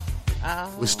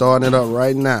We're starting it up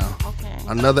right now. Okay.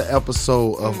 Another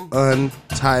episode of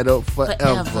Untitled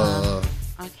Forever.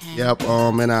 Okay. Yep.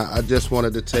 And I just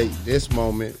wanted to take this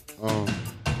moment,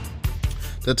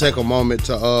 to take a moment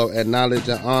to acknowledge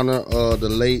and honor the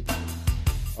late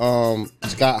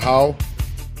Scott Hall,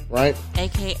 right?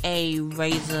 AKA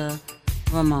Razor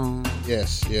Ramon.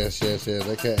 Yes.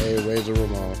 AKA Razor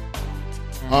Ramon.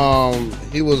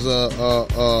 He was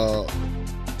a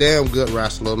damn good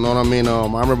wrestler. Know what I mean? I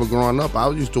remember growing up, I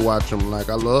used to watch him. Like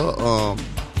I love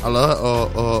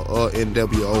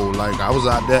NWO. Like I was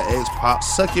out there, X-Pop,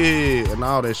 Suck It, and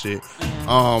all that shit.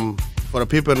 For the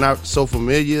people not so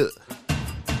familiar,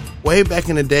 way back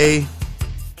in the day,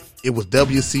 it was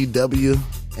WCW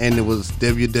and it was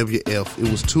WWF. It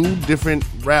was two different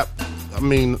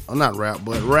not rap,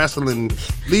 but wrestling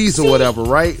leagues or whatever,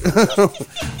 right?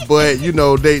 But you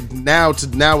know,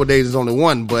 nowadays it's only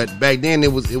one. But back then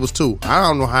it was two. I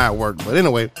don't know how it worked, but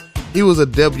anyway, he was a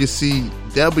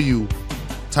WCW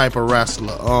type of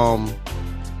wrestler.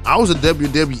 I was a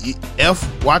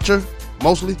WWF watcher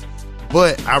mostly,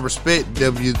 but I respect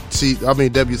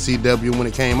WCW when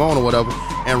it came on or whatever.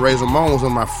 And Razor Ramon was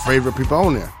one of my favorite people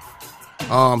on there.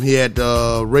 He had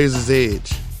Razor's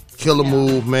Edge, Killer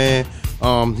Move, man.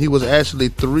 He was actually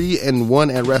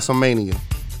 3-1 at WrestleMania.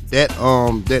 That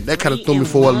kind of threw me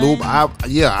for a loop. I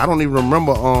don't even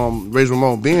remember Razor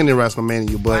Ramon being in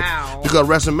WrestleMania, but because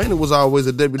WrestleMania was always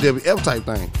a WWF type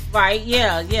thing. Right?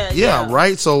 Yeah.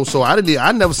 Right. So I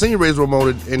never seen Razor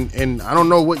Ramon, and I don't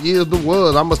know what year it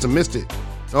was. I must have missed it. You know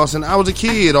what I'm saying? I was a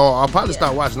kid, or I probably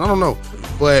stopped watching. I don't know,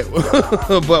 but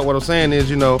but what I'm saying is,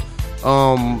 you know,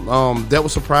 that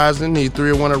was surprising. He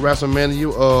 3-1 at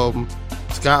WrestleMania.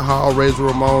 Scott Hall, Razor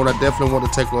Ramon, I definitely want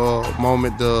to take a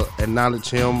moment to acknowledge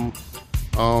him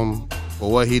for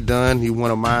what he done. He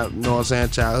one of my, you know what I'm saying,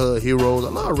 childhood heroes. I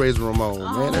love Razor Ramon,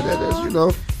 man. That's, you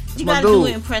know, that's you my gotta dude.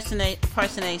 do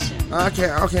impersonation. I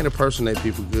can't impersonate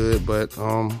people good, but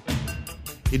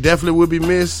he definitely will be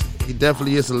missed. He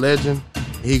definitely is a legend.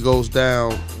 He goes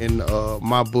down in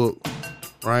my book,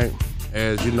 right,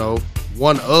 as, you know,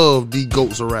 one of the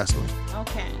GOATs of wrestling.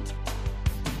 Okay.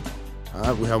 All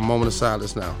right, we have a moment of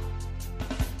silence now.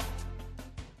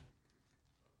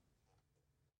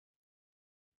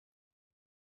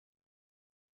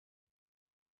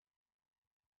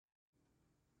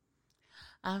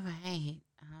 All right.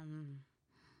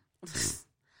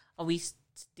 Are we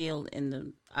still in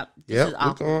the? Yeah,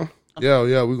 we're going. Yeah,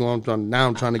 we're going. Now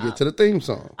I'm trying to get to the theme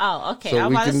song. Oh, okay. So I'm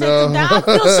we about can, to say, I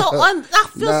feel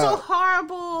so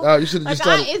horrible. Oh, you should have just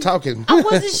started talking. I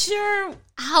wasn't sure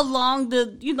how long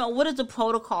what is the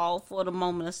protocol for the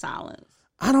moment of silence?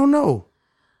 I don't know.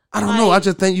 I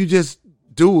just think you just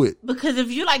do it. Because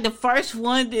if you like the first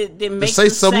one that makes say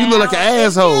something, you look like an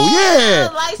asshole. Yeah.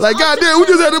 Like goddamn, we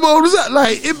just had the moment.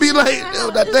 Like it'd be like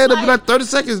that'd be like 30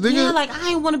 seconds, nigga. Yeah, like I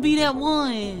ain't want to be that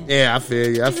one. Yeah, I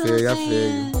feel you. I feel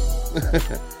you.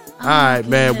 All right,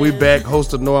 man. We back.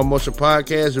 Host of No Emotion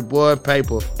Podcast. Your boy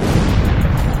Paper.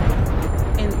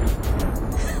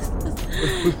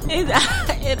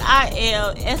 And I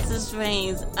am Essence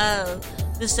Reigns of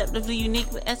Deceptively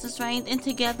Unique with Essence Reigns, and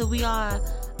together we are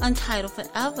Untitled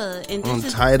Forever. And this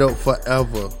Untitled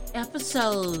Forever.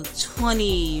 Episode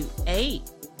 28.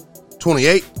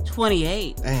 28?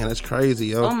 28. Man, that's crazy,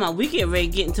 yo. Oh my, we get ready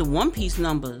to get into One Piece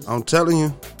numbers. I'm telling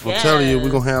you. We're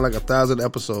going to have like 1,000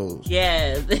 episodes.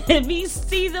 Yeah, it'd be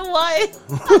season 1.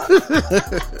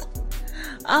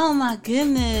 Oh my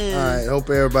goodness. All right,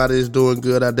 hope everybody is doing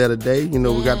good out there today. You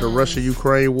know, we got the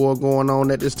Russia-Ukraine war going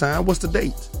on at this time. What's the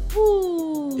date?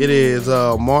 Ooh. It is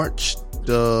March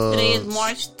the... Today is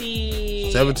March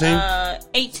the...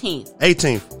 17th? 18th.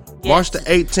 18th. Yes. March the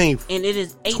 18th. And it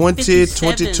is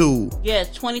 2022. Yes,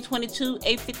 2022,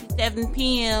 8:57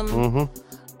 p.m. Mm-hmm.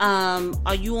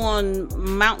 Are you on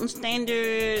Mountain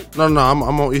Standard? No, I'm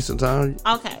on Eastern Time.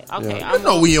 Okay. Yeah. I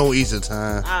know we on Eastern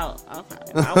Time. Oh, okay.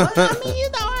 I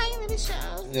mean, I ain't really sure.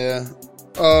 Yeah.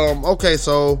 Okay,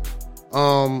 so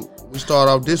we start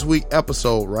off this week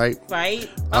episode, right? Right.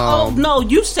 No,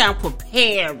 you sound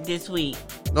prepared this week.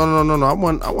 No. I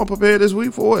wasn't prepared this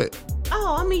week for it.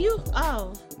 Oh, I mean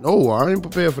No, I ain't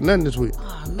prepared for nothing this week.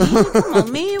 Oh man, come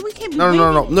on, man. We can't be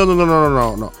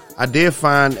No. I did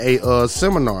find a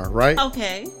seminar, right?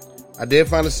 Okay. I did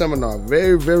find a seminar.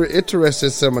 Very, very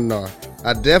interesting seminar.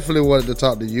 I definitely wanted to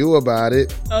talk to you about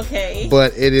it. Okay.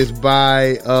 But it is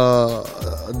by a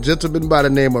gentleman by the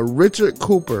name of Richard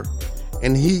Cooper.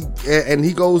 And he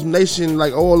goes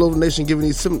all over the nation giving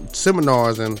these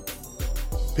seminars, and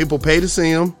people pay to see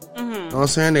him. Mm-hmm. You know what I'm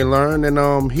saying? They learn,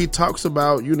 and he talks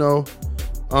about,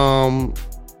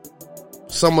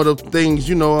 some of the things,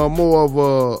 more of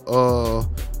a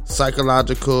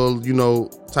psychological,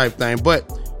 type thing.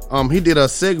 But he did a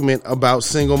segment about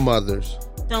single mothers.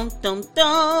 Dum, dum,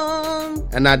 dum.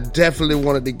 And I definitely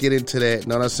wanted to get into that. You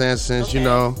know what I'm saying? Since,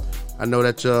 I know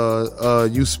that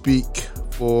you speak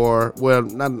for, well,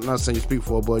 not saying you speak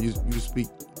for, but you speak.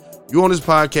 You on this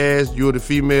podcast, you're the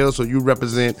female, so you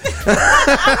represent. I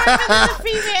represent the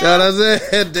female. You know what I'm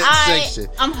saying? That section.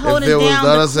 I'm holding down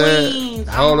the queens.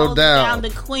 Hold them down. The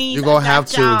queens. You're going to have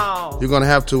to. You're going to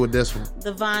have to with this one.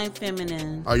 Divine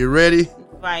feminine. Are you ready?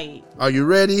 Right. Are you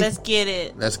ready? Let's get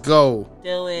it. Let's go.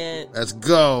 Do it. Let's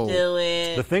go. Do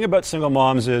it. The thing about single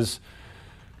moms is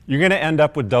you're going to end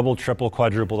up with double, triple,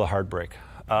 quadruple the heartbreak.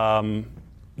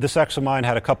 This ex of mine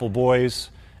had a couple boys,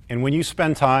 and when you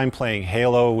spend time playing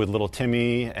Halo with little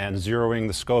Timmy and zeroing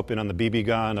the scope in on the BB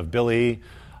gun of Billy,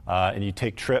 and you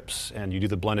take trips and you do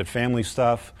the blended family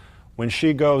stuff, when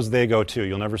she goes, they go too.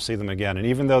 You'll never see them again. And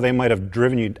even though they might have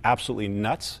driven you absolutely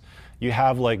nuts, you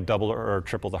have like double or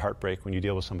triple the heartbreak when you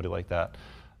deal with somebody like that.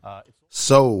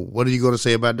 So, what are you going to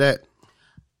say about that?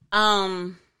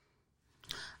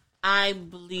 I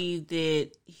believe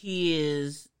that he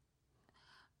is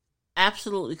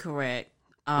absolutely correct.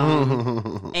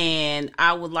 And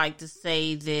I would like to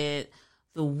say that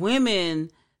the women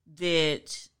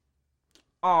that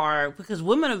are, because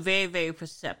women are very, very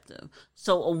perceptive.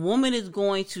 So a woman is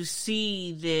going to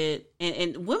see that,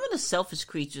 and women are selfish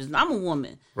creatures. And I'm a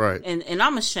woman. Right. And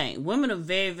I'm ashamed. Women are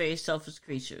very, very selfish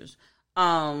creatures.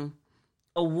 A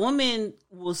woman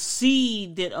will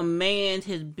see that a man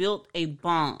has built a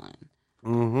bond.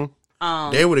 Mm-hmm.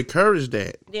 They would encourage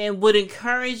that. And would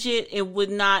encourage it and would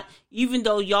not, even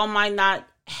though y'all might not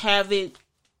have it,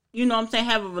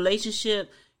 have a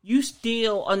relationship, you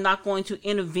still are not going to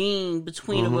intervene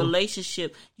between a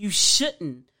relationship. You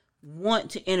shouldn't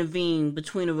want to intervene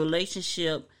between a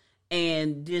relationship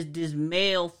and this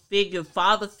male figure,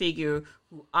 father figure,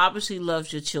 who obviously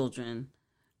loves your children.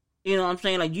 You know what I'm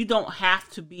saying? Like, you don't have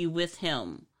to be with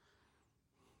him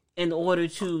in order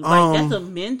to, that's a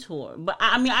mentor. But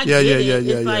I get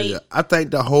it. I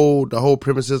think the whole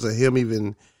premises of him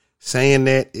even saying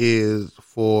that is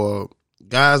for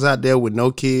guys out there with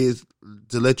no kids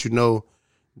to let you know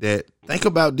that think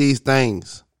about these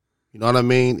things. You know what I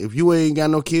mean? If you ain't got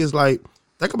no kids, like,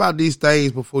 think about these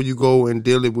things before you go and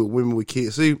deal with women with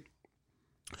kids. See,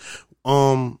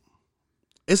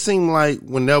 it seemed like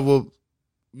whenever,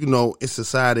 in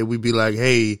society we be like,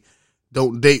 hey,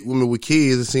 don't date women with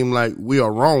kids. It seems like we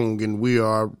are wrong and we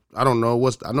are, I don't know,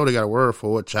 I know they got a word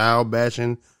for it, child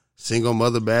bashing, single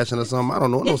mother bashing or something. I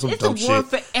don't know. I know some dumb shit. It's a word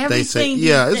for everything. They say,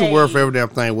 it's a word for every damn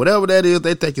thing. Whatever that is,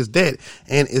 they think it's that.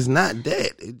 And it's not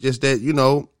that. It's just that,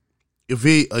 if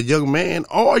he a young man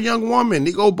or a young woman,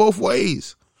 they go both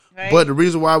ways. Right. But the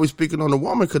reason why we're speaking on the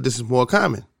woman, because this is more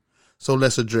common. So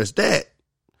let's address that.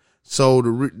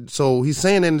 So he's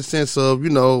saying in the sense of,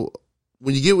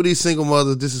 when you get with these single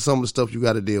mothers, this is some of the stuff you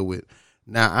got to deal with.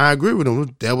 Now, I agree with him.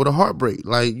 Deal with a heartbreak.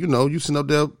 Like, you sitting up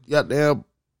there, goddamn,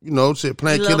 shit,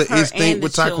 playing Killer Instinct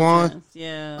with Taekwon.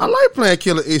 Yeah. I like playing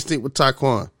Killer Instinct with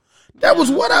Taekwon. That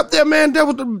was what out there, man. That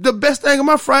was the best thing of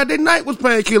my Friday night was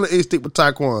playing Killer Instinct with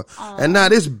Taekwon. And now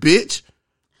this bitch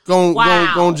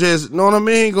gon' just, know what I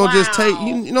mean? Just take,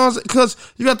 because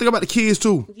you got to think about the kids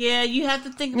too. Yeah, you have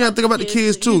to think about the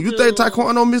kids too. You think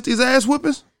Taekwon don't miss these ass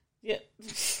whippings? Yeah.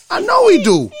 I know he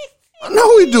do. How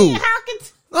can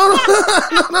No,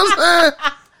 I'm saying?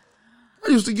 I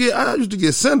used to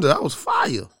get Cinder. I was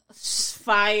fire.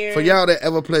 Fire. For y'all that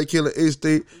ever play Killer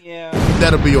Instinct, yeah,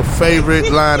 that'll be your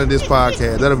favorite line of this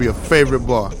podcast. That'll be your favorite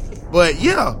bar. But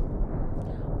yeah.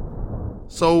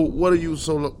 So what are you?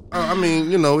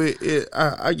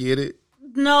 I get it.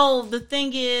 No, the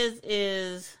thing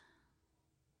is,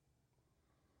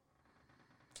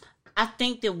 I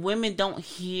think that women don't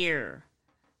hear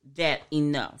that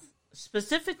enough.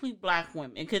 Specifically black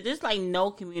women, because there's like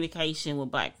no communication with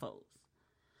black folks.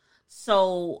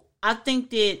 So I think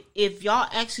that if y'all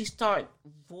actually start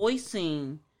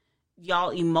voicing y'all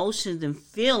emotions and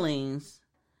feelings,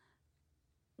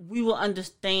 we will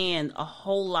understand a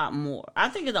whole lot more. I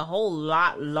think it's a whole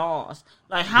lot lost.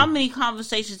 Like, how many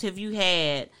conversations have you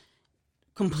had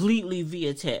completely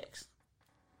via text?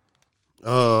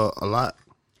 A lot.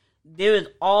 There is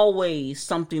always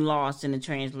something lost in the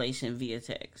translation via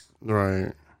text.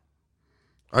 Right.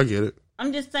 I get it.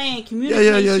 I'm just saying,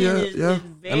 communication is very,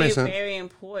 very very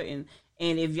important.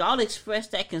 And if y'all express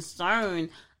that concern,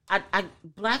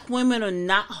 black women are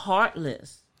not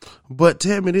heartless. But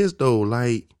tell me this though,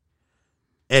 like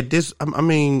at this,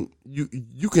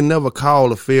 you can never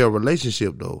call a fair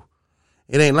relationship though.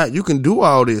 It ain't like you can do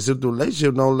all this. If the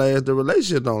relationship don't last, the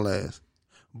relationship don't last.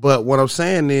 But what I'm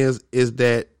saying is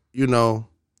that,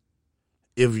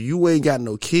 if you ain't got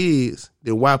no kids,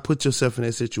 then why put yourself in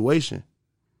that situation?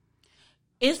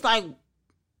 It's like,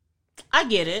 I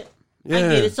get it. Yeah. I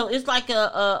get it. So it's like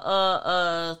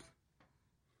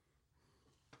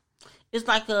it's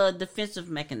like a defensive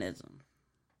mechanism.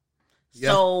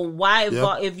 Yeah. So why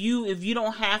if you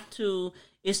don't have to,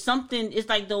 it's something. It's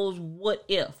like those what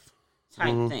if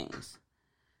type things.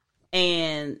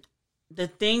 And the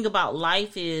thing about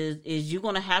life is you're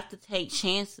gonna have to take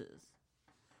chances.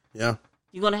 Yeah.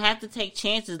 You're gonna have to take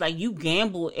chances. Like, you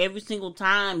gamble every single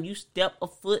time you step a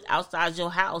foot outside your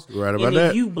house. Right about and that.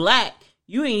 if you black,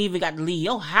 you ain't even got to leave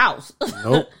your house.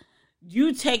 Nope.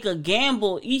 You take a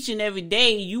gamble each and every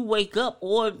day you wake up,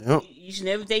 or each and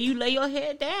every day you lay your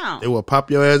head down. They will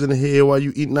pop your ass in the head while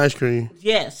you eating ice cream.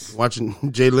 Yes.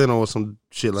 Watching Jay Leno or some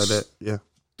shit like that. Yeah.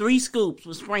 3 scoops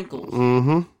with sprinkles.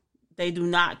 Mm-hmm. They do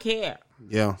not care.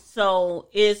 Yeah. So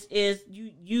it's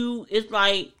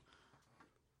like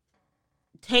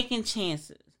taking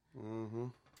chances. Mm-hmm.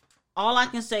 All I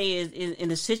can say is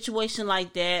in a situation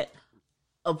like that,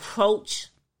 approach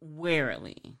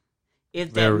warily,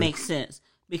 if that makes sense.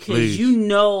 Because Please. you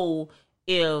know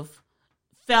if,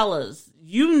 fellas,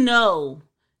 you know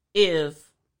the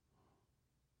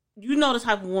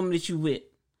type of woman that you with.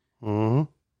 Mm-hmm.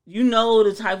 You know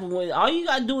the type of woman. All you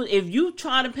gotta do is, if you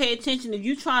try to pay attention, if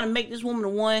you trying to make this woman the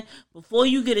one, before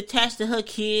you get attached to her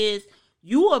kids,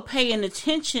 you are paying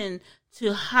attention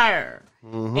to her.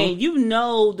 Mm-hmm. And you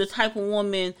know the type of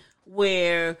woman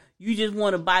where you just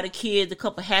want to buy the kids a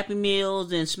couple Happy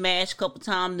Meals and smash a couple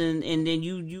times, and then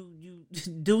you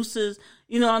deuces.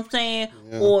 You know what I'm saying?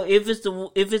 Yeah. Or if it's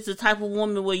the type of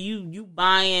woman where you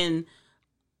buying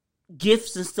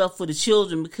gifts and stuff for the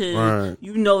children because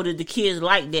you know that the kids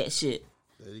like that shit.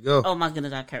 There you go. Oh my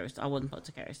goodness, I cursed. I wasn't supposed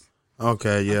to curse.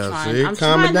 Okay, yeah. See,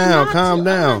 calm it down. Calm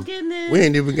down. Oh, we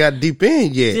ain't even got deep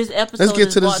in yet. This episode Let's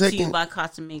get to the second. To you by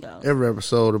Casamigo. Every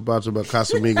episode about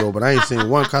Casamigo, but I ain't seen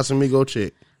one Casamigo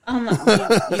chick. You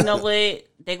know what?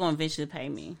 They're gonna eventually pay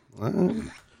me.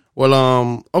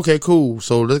 Well, okay, cool.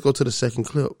 So let's go to the second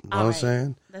clip. You know what I'm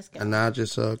saying? Let's go. And I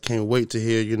just can't wait to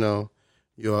hear, your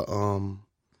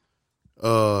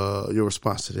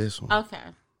response to this one. Okay.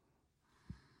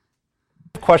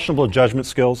 Questionable judgment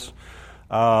skills.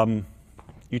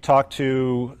 You talk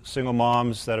to single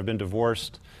moms that have been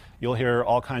divorced, you'll hear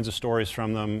all kinds of stories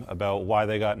from them about why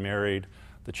they got married,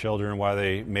 the children, why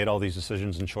they made all these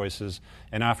decisions and choices.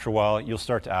 And after a while, you'll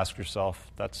start to ask yourself,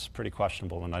 that's pretty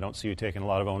questionable, and I don't see you taking a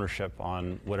lot of ownership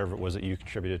on whatever it was that you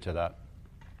contributed to that.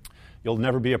 You'll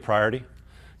never be a priority.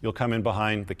 You'll come in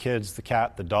behind the kids, the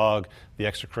cat, the dog, the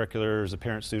extracurriculars, the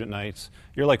parent-student nights.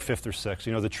 You're like 5th or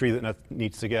 6th. The tree that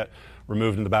needs to get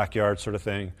removed in the backyard sort of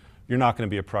thing. You're not going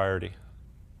to be a priority.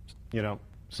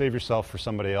 Save yourself for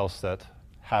somebody else that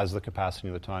has the capacity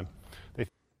and the time.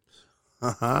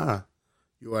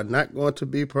 You are not going to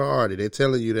be priority. They're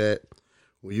telling you that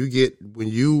when you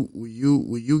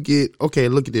get okay,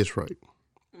 look at this, right?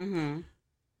 Mm-hmm.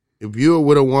 If you're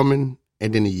with a woman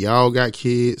and then y'all got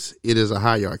kids, it is a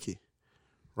hierarchy,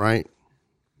 right?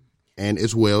 And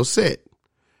it's well set.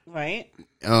 Right.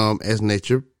 As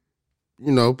nature,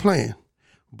 planned.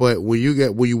 But when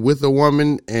you with a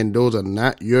woman and those are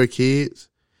not your kids,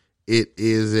 it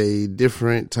is a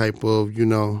different type of,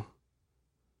 different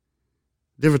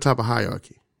type of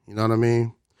hierarchy. You know what I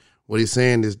mean? What he's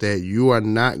saying is that you are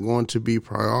not going to be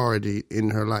priority in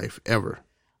her life ever.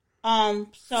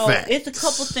 So Facts. It's a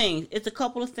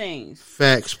couple of things.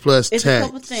 Facts plus It's tax.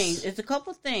 It's a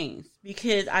couple of things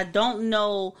because I don't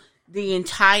know the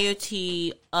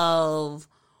entirety of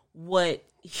what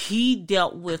he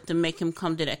dealt with to make him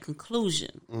come to that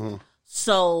conclusion. Mm-hmm.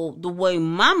 So the way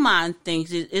my mind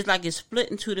thinks is like it's split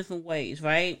in 2 different ways,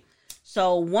 right?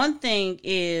 So one thing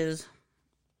is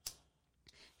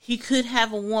he could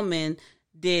have a woman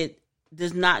that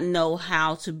does not know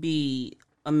how to be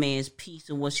a man's piece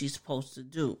and what she's supposed to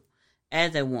do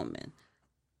as a woman,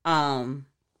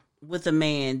 with a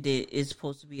man that is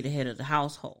supposed to be the head of the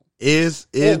household.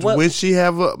 When she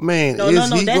have a man,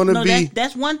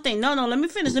 that's one thing. No, let me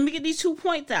finish. Let me get these 2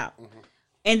 points out. Mm-hmm.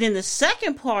 And then the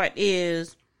second part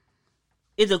is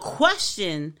a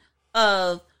question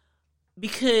of,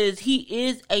 because he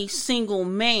is a single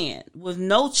man with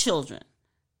no children,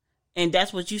 and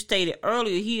that's what you stated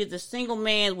earlier. He is a single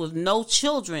man with no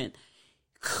children.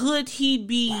 Could he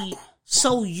be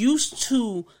so used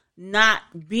to not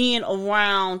being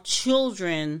around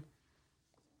children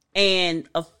and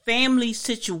a family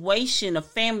situation, a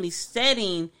family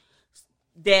setting,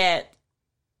 that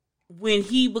when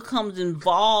he becomes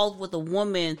involved with a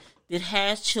woman that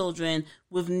has children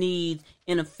with needs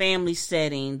in a family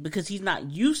setting, because he's not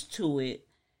used to it,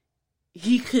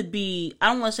 he could be, I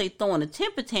don't want to say throwing a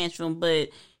temper tantrum, but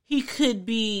he could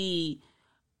be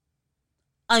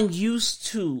unused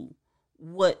to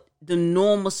what the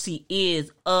normalcy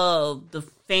is of the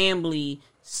family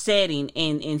setting,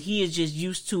 and he is just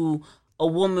used to a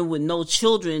woman with no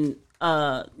children. You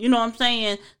know what I'm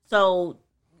saying? So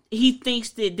he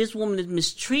thinks that this woman is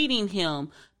mistreating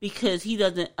him because he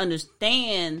doesn't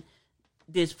understand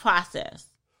this process.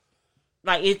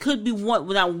 Like, it could be one.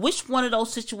 Now, which one of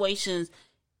those situations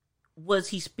was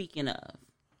he speaking of?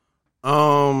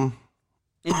 And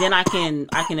then I can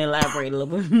elaborate a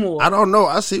little bit more. I don't know.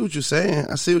 I see what you're saying.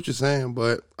 But I see what you're saying.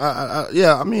 But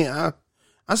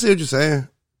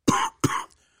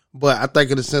I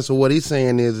think in the sense of what he's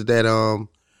saying is that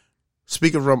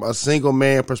speaking from a single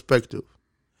man perspective,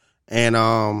 and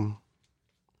I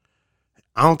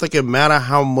don't think it matter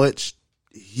how much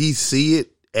he see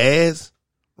it as,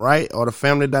 right, or the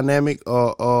family dynamic,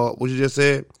 or what you just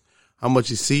said, how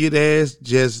much you see it as.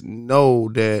 Just know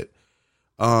that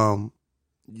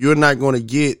you're not going to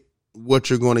get what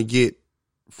you're going to get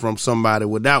from somebody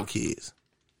without kids.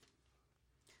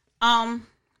 And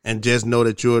just know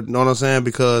that you're, know what I'm saying?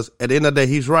 Because at the end of the day,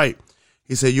 he's right.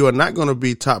 He said, you are not going to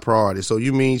be top priority. So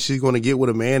you mean she's going to get with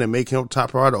a man and make him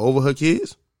top priority over her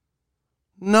kids?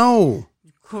 No.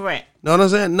 Correct. Know what I'm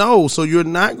saying? No. So you're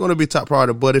not going to be top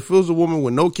priority. But if it was a woman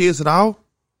with no kids at all,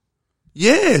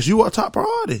 yes, you are top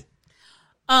priority.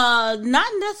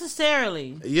 Not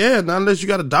necessarily. Yeah, not unless you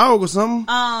got a dog or something.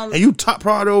 And you top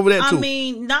priority over that too. I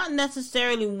mean, not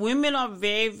necessarily. Women are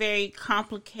very, very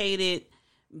complicated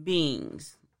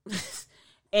beings.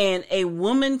 And a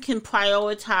woman can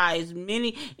prioritize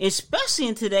many, especially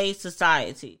in today's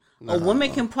society. A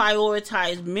woman can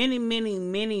prioritize many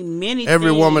Every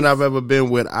things. woman I've ever been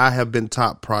with, I have been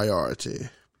top priority.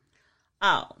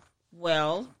 Oh,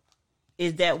 well,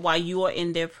 is that why you are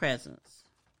in their presence?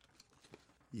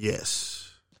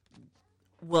 Yes.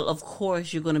 Well, of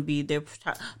course you're going to be their,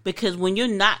 because when you're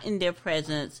not in their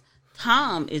presence,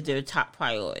 Tom is their top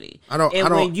priority.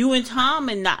 When you and Tom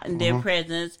are not in their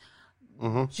presence,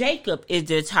 Jacob is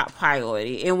their top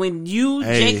priority. And when you,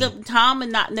 Jacob, and Tom are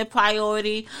not in their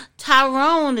priority,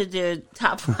 Tyrone is their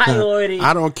top priority.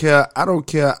 I don't care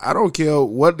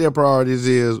what their priorities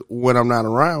is when I'm not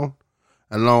around.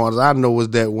 As long as I know is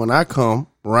that when I come,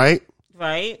 right?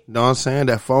 Right. Know what I'm saying?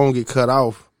 That phone get cut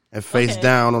off and face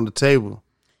down on the table.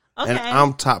 Okay. And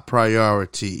I'm top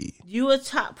priority. You are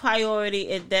top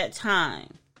priority at that time.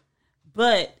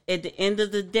 But at the end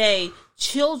of the day,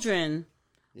 children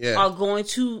are going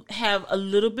to have a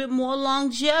little bit more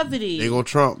longevity. They go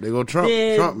Trump me.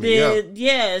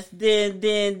 Yes, than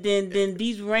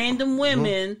these random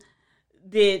women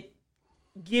that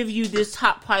give you this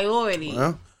top priority.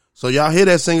 Well, so y'all hear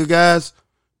that, single guys?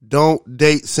 Don't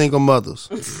date single mothers.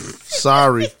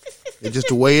 Sorry. It's just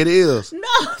the way it is.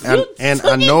 No, and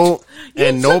I know,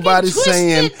 and nobody's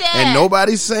saying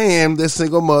that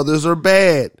single mothers are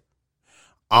bad.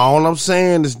 All I'm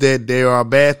saying is that they are a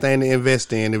bad thing to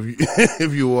invest in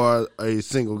if you are a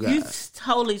single guy. You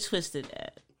totally twisted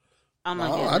that. Oh my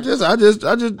God! goodness. I just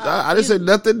said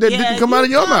nothing that didn't come out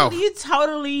of your mouth. You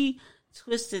totally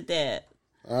twisted that.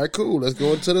 All right, cool. Let's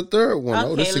go into the third one.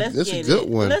 Okay, this is a good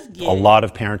one. A lot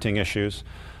of parenting issues.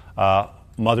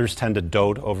 Mothers tend to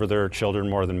dote over their children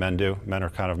more than men do. Men are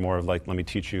kind of more of like, let me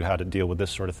teach you how to deal with this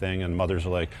sort of thing. And mothers are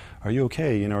like, are you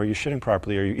okay? You know, are you shitting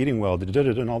properly? Are you eating well?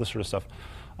 And all this sort of stuff.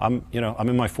 I'm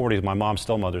in my 40s. My mom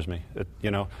still mothers me.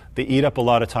 They eat up a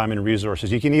lot of time and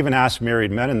resources. You can even ask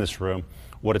married men in this room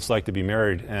what it's like to be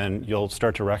married, and you'll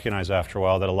start to recognize after a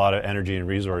while that a lot of energy and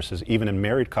resources, even in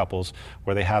married couples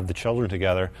where they have the children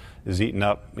together, is eaten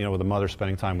up, with the mother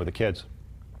spending time with the kids.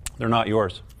 They're not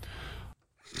yours.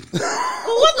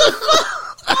 What the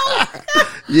fuck?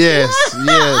 Yes.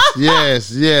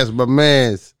 My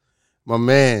man's.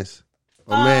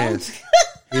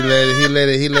 He let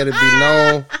it be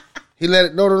known. He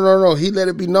let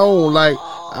it be known. Like,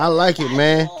 I like it,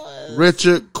 man.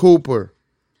 Richard Cooper,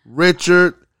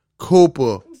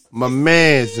 my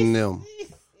man's in them.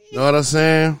 Know what I'm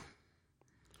saying?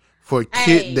 For a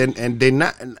kid, and they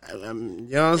not, you know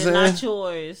what I'm saying? Not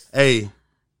yours. Hey,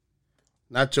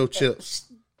 not your chips.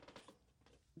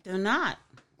 They're not.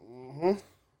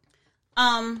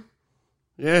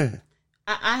 Yeah.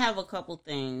 I have a couple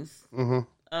things.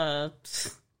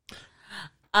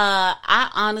 I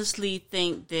honestly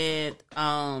think that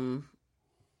I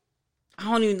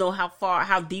don't even know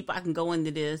how deep I can go into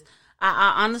this.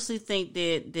 I honestly think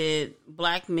that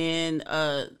black men,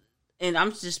 and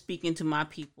I'm just speaking to my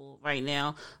people right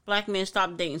now, black men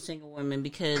stop dating single women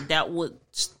because that would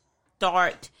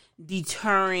start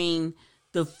deterring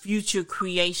the future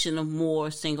creation of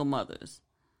more single mothers.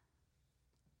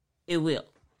 It will.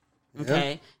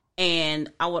 Okay. Yeah.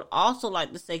 And I would also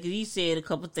like to say, because he said a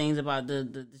couple things about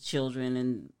the children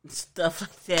and stuff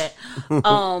like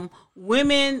that.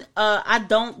 Women, I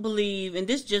don't believe, and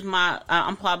this is just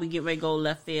I'm probably getting ready to go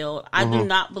left field. I do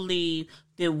not believe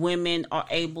that women are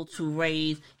able to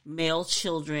raise male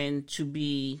children to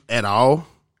be at all.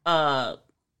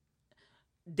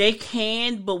 They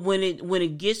can, but when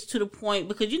it gets to the point,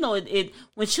 because it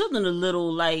when children are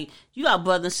little, like you got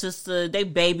brother and sister, they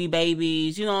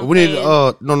babies. You know what I'm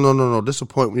saying? No. This is a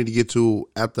point we need to get to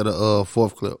after the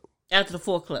fourth clip. After the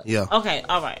fourth clip. Yeah. Okay.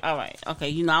 All right.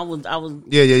 Okay. I was.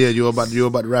 Yeah. You were about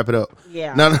to wrap it up.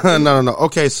 Yeah. No.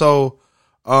 Okay. So,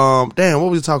 damn, what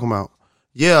was you talking about?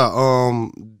 Yeah.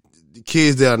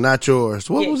 Kids that are not yours.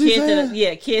 What was he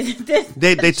saying? Kids.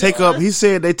 They take up. He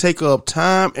said they take up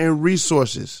time and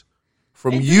resources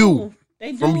from you.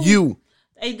 They do. From you.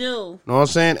 They do. Know what I'm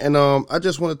saying? And I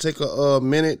just want to take a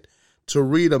minute to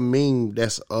read a meme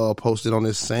that's posted on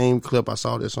this same clip I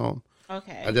saw this on.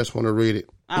 Okay. I just want to read it.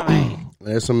 All right.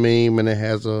 It's a meme and it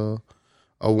has a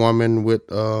woman with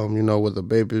with a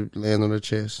baby laying on her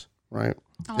chest, right?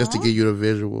 Aww. Just to give you the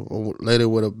visual. A lady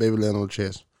with a baby laying on her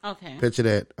chest. Okay. Picture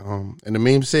that. And the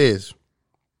meme says,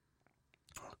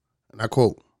 and I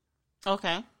quote,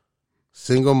 okay,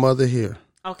 single mother here.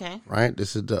 Okay. Right?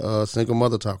 This is the single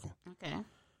mother talking. Okay.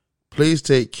 Please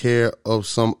take care of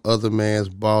some other man's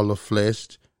ball of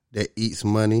flesh that eats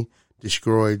money,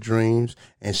 destroy dreams,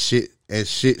 and shit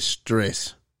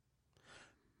stress.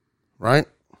 Right?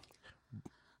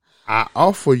 I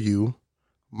offer you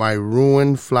my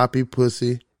ruined floppy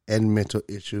pussy and mental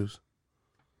issues.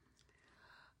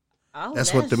 Oh,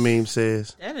 that's what the meme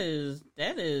says. That is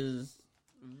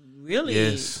really,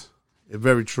 yes, it's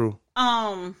very true.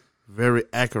 Very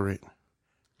accurate.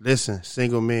 Listen,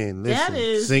 single men,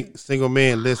 listen. Single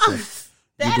men, listen.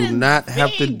 You do not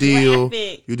have to deal.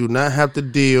 Graphic. You do not have to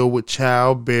deal with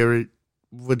childbearing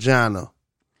vagina.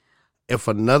 If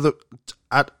another,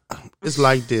 it's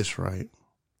like this, right?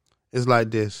 It's like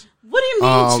this. What do you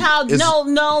mean, child?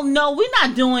 No, we're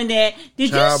not doing that.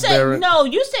 Did you say no?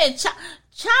 You said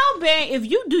childbearing. If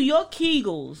you do your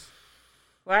Kegels,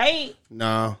 right?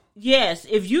 No. Yes,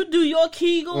 if you do your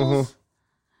Kegels,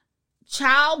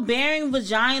 childbearing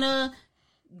vagina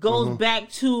goes back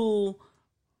to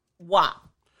what?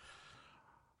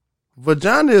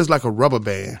 Vagina is like a rubber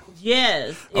band.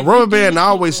 Yes. A rubber band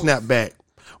always snap back.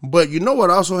 But you know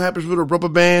what also happens with a rubber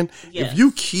band? Yes.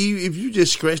 If you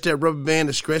just scratch that rubber band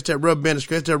and scratch that rubber band and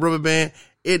scratch that rubber band,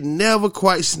 it never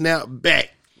quite snap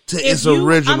back to its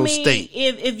original state.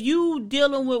 If you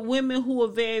dealing with women who are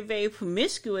very, very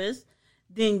promiscuous,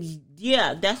 then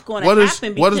yeah, that's going to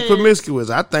happen. What is promiscuous?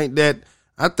 I think that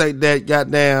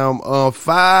goddamn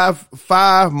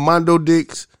 5 Mondo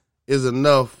dicks is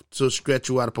enough to stretch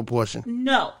you out of proportion.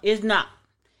 No, it's not,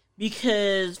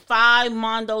 because 5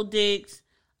 Mondo dicks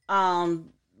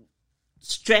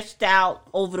stretched out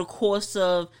over the course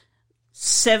of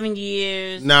 7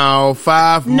 years. No,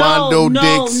 5 Mondo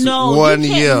dicks 1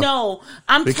 year. No,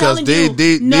 I'm because telling you,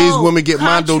 these women get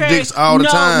Mondo dicks all the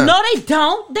time. No, they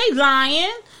don't. They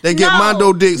lying. They get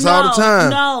Mondo dicks all the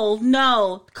time.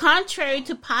 No. Contrary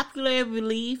to popular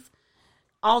belief,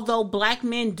 although black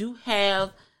men do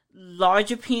have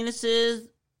larger penises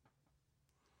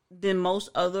than most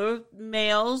other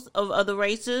males of other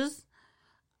races,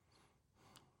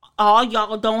 all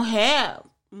y'all don't have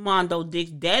Mondo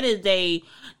dicks. That is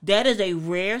a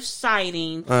rare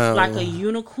sighting, like a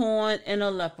unicorn and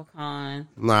a leprechaun.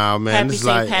 Nah, man, it's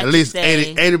like at least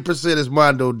 80% is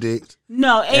Mondo dicks.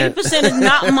 No, 80% is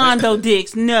not Mondo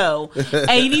dicks. No,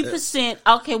 80%.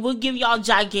 Okay, we'll give y'all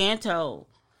Giganto,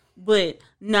 but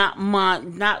not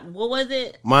what was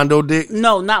it? Mondo dick?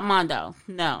 No, not Mondo.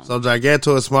 No. So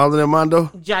Giganto is smaller than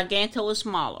Mondo? Giganto is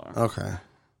smaller. Okay.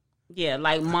 Yeah,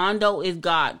 like Mondo is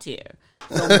God tier.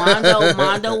 So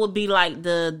Mondo would be like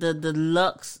the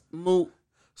Lux Moot.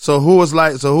 So who was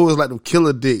like the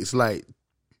killer dicks? Like,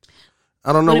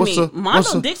 I don't know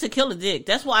Mondo dicks a killer dick.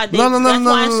 That's why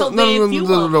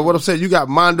no. What I'm saying, you got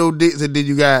Mondo dicks and then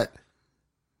you got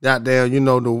goddamn,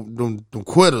 them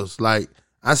quitters. Like,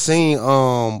 I seen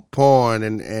porn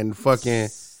and fucking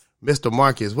Mr.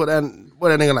 Marcus. What that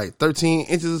nigga, like 13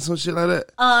 inches or some shit like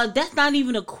that? That's not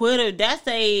even a quitter. That's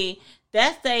a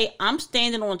I'm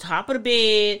standing on top of the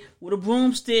bed with a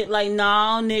broomstick. Like,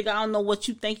 nah, nigga, I don't know what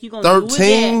you think you're gonna 13?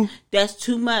 Do with that. That's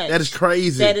too much. That is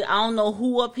crazy. I don't know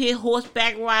who up here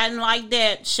horseback riding like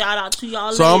that. Shout out to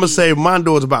y'all. So ladies. I'm gonna say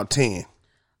Mondo is about 10.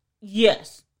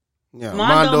 Yes. Yeah,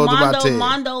 Mondo is about 10.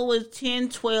 Mondo is 10,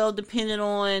 12, depending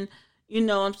on, what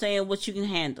I'm saying, what you can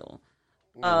handle.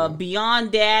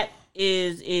 Beyond that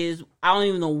is I don't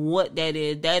even know what that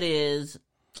is.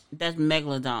 That's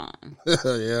Megalodon.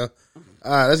 Yeah.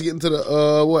 All right, let's get into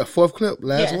the fourth clip,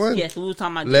 last one. Yes, we were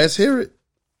talking about. Let's hear it.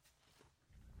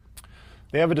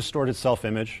 They have a distorted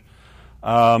self-image.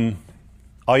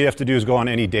 All you have to do is go on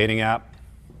any dating app.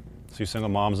 See single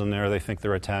moms in there. They think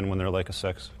they're a 10 when they're like a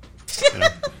 6. You know,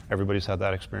 everybody's had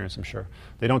that experience, I'm sure.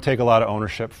 They don't take a lot of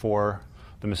ownership for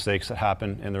the mistakes that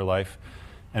happen in their life.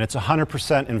 And it's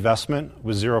 100% investment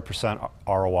with 0%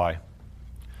 ROI.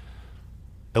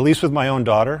 At least with my own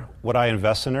daughter, what I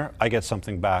invest in her, I get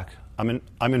something back. I'm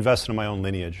investing in my own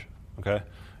lineage, okay?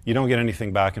 You don't get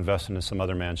anything back investing in some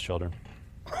other man's children.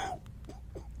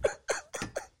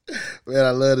 Man,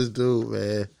 I love this dude,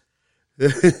 man.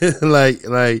 like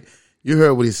you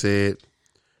heard what he said.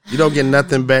 You don't get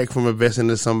nothing back from investing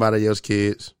in somebody else's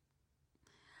kids.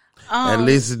 At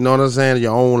least, you know what I'm saying,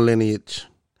 your own lineage.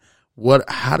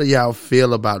 How do y'all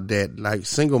feel about that? Like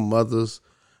single mothers,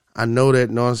 I know that,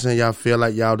 you know what I'm saying, y'all feel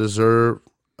like y'all deserve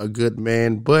a good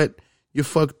man, but you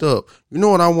fucked up. You know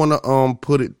what I want to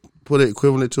put it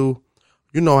equivalent to?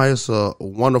 You know how it's a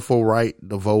wonderful right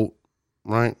to vote,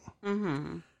 right?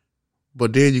 Mm-hmm.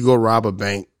 But then you go rob a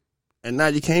bank, and now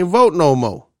you can't vote no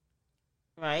more.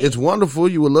 Right. It's wonderful.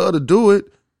 You would love to do it,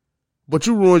 but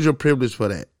you ruined your privilege for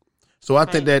that. So I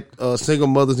think that single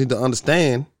mothers need to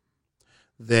understand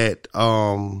that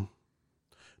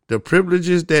the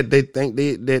privileges that they think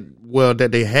that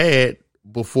they had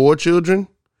before children,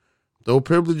 those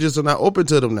privileges are not open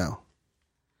to them now.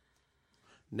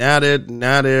 Now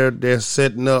they're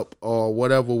setting up or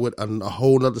whatever with a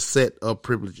whole other set of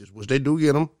privileges, which they do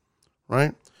get them,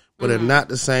 right? But they're not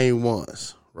the same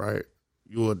ones, right?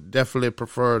 You would definitely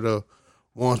prefer the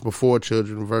ones before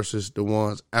children versus the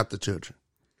ones after children.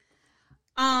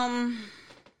 I'm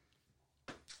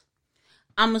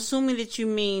assuming that you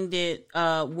mean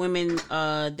that women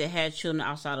that had children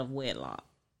outside of wedlock.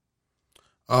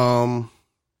 No,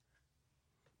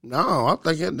 I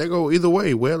think they go either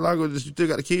way. Wedlock or just you still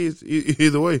got the kids.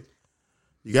 Either way,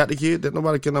 you got the kid. That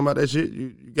nobody care about that shit.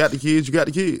 You got the kids. You got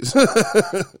the kids.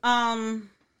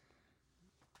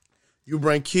 You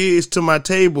bring kids to my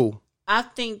table. I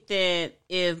think that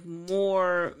if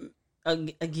more,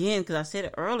 again, because I said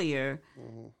it earlier,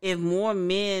 if more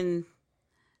men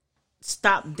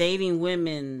stop dating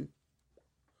women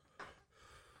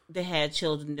that had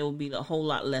children, there would be a whole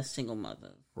lot less single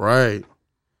mothers. Right.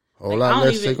 A whole lot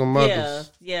less single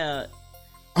mothers. Yeah.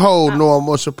 No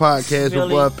Emotion Podcast with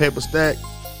Boy Paper Stack.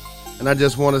 And I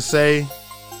just want to say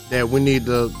that we need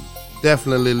to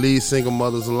definitely leave single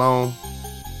mothers alone.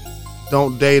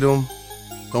 Don't date them.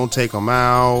 Don't take them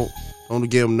out. Don't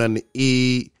give them nothing to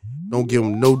eat. Don't give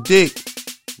them no dick.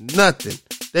 Nothing.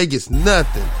 They get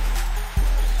nothing.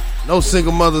 No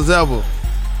single mothers ever.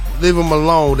 Leave them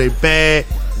alone. They bad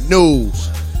news.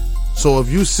 So if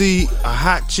you see a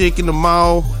hot chick in the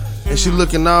mall and she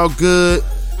looking all good,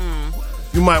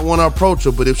 you might want to approach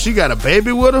her. But if she got a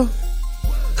baby with her,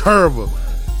 curve her.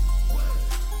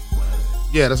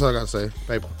 Yeah, that's all I got to say.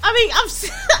 Paper. I mean, I'm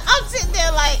sitting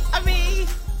there like,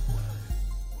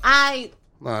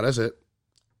 Nah, that's it.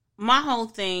 My whole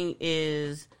thing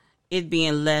is it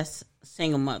being less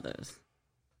single mothers.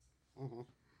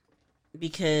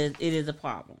 Because it is a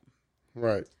problem.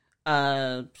 Right.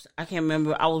 I can't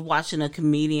remember. I was watching a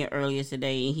comedian earlier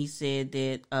today, and he said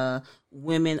that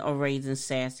women are raising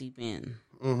sassy men.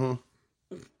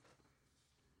 Mm-hmm.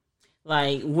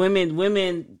 Like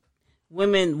women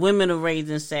are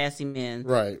raising sassy men.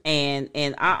 Right. And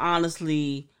I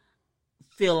honestly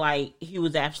feel like he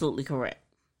was absolutely correct.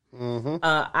 Mm-hmm.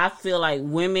 I feel like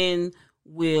women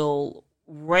will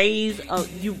raise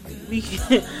we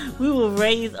will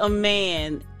raise a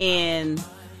man in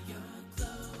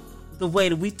the way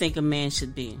that we think a man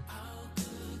should be.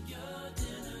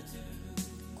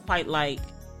 Quite like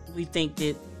we think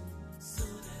that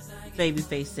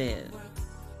Babyface said.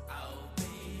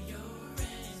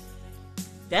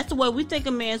 That's the way we think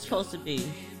a man's supposed to be.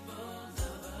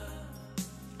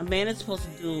 A man is supposed to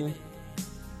do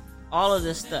all of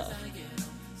this stuff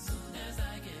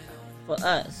for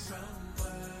us.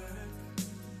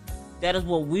 That is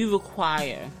what we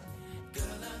require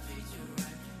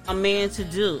a man to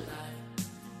do.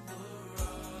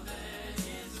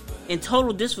 In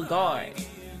total disregard.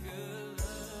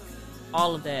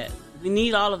 All of that. We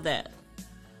need all of that.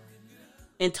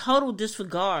 In total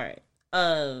disregard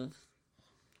of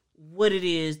what it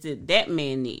is that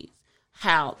man needs.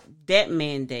 How that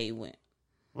man day went.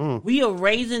 We are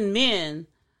raising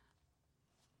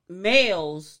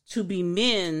males to be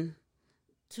men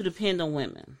to depend on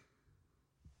women.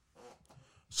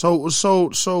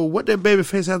 So what did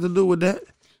Babyface have to do with that?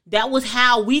 That was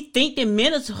how we think that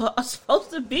men are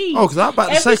supposed to be. Oh, because I'm about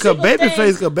to say, because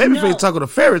Babyface talking a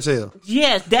fairy tale.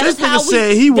 Yes, that this is how nigga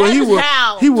said he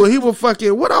will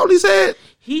fucking, what all he said?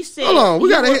 He said, hold on,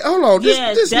 hold on.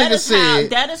 This nigga said,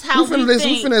 that is how we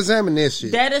finna examine this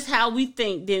shit. That is how we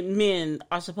think that men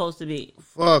are supposed to be.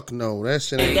 Fuck no, that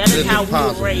shit ain't. That is how we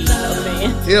were raised,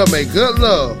 man. He'll make good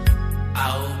love.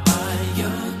 I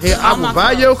will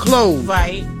buy your clothes.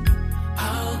 Right.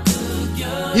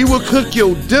 He will cook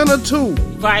your dinner too.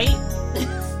 Right.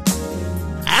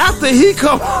 After he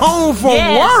come home from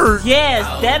work. Yes,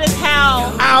 that is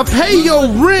how. I'll pay your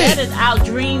rent. That is our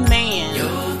dream man.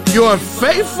 Your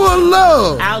faithful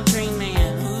love. Our dream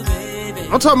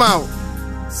man. I'm talking about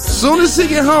soon as he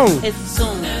get home. As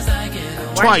soon.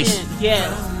 Twice. Yes.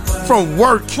 From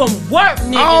work.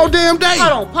 Nigga. All damn day.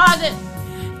 Hold on, pause it.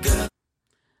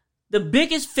 The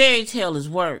biggest fairy tale is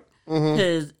work.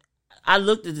 Because I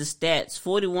looked at the stats.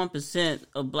 41%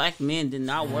 of black men did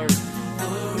not work. I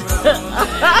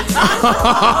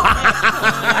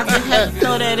just had to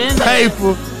throw that in there.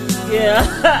 Paper.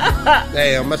 Yeah.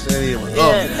 Damn, must have been.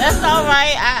 Yeah, that's all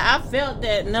right. I felt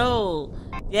that. No.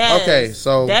 Yes. Okay,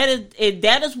 so that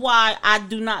is why I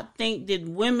do not think that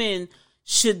women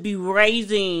should be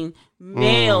raising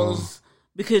males.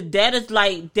 Because that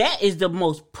is the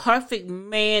most perfect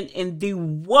man in the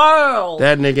world.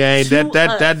 That nigga ain't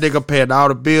that nigga paying all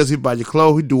the bills. He buy your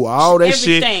clothes. He do all that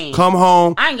shit. Come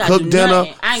home, cook dinner,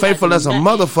 faithful as a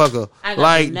motherfucker.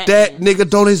 Like that nigga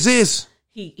don't exist.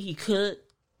 He could.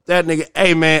 That nigga,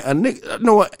 hey man, a nigga. You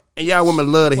know what? And y'all women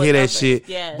love to hear that shit.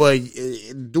 Yes. But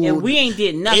and we ain't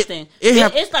did nothing.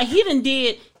 It's like he done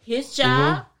did his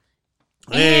job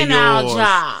and our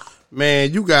job.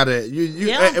 Man, you gotta.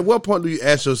 At what point do you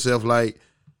ask yourself, like,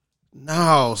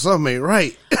 no, something ain't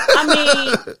right? I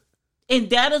mean, and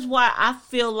that is why I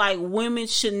feel like women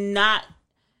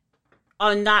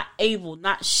are not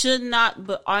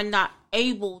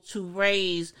able to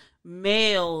raise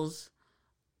males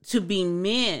to be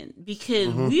men,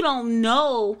 because we don't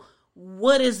know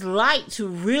what it's like to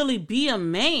really be a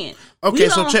man. Okay,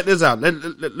 so check this out. Let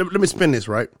me spin this,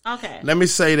 right? Okay. Let me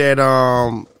say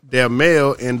that their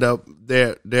male end up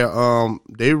they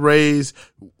raise,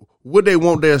 would they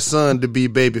want their son to be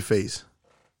Babyface?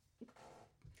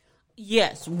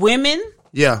 Yes, women.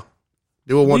 Yeah,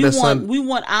 they would want their son. We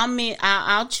want our men,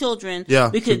 our children. Yeah,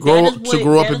 because to grow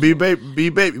up and be baby. He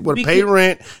want to pay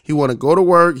rent. He want to go to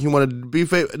work. He want to be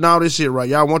faithful and all this shit, right?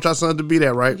 Y'all want your son to be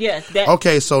that, right? Yes.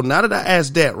 Okay, so now that I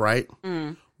asked that, right?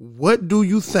 What do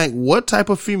you think? What type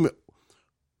of female?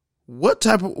 What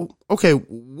do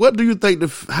you think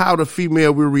how the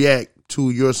female will react to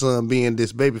your son being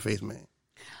this Babyface man?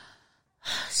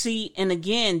 See, and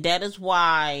again, that is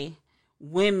why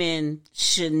women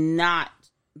should not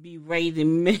be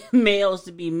raising males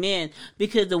to be men,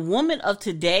 because the woman of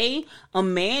today, a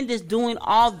man that's doing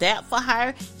all that for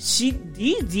her,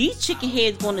 these chicken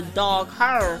heads gonna dog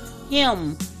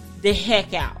him the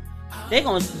heck out. They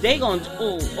gonna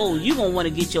you gonna want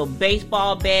to get your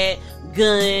baseball bat,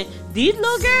 gun. These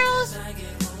little girls,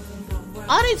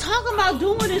 all they talking about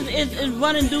doing is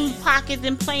running dudes' pockets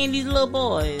and playing these little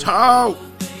boys. Talk.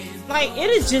 Like, it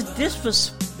is just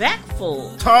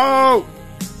disrespectful. Talk.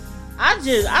 I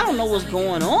don't know what's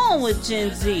going on with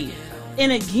Gen Z.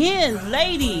 And again,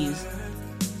 ladies,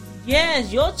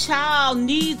 yes, your child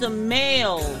needs a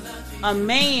man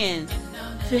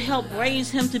to help raise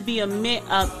him to be a man.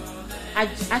 I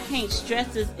can't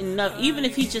stress this enough. Even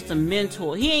if he's just a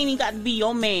mentor, he ain't even got to be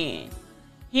your man.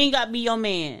 He can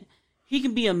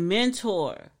be a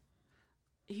mentor.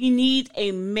 He needs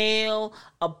a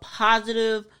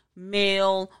positive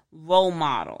male role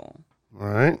model. All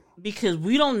right. Because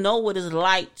we don't know what it's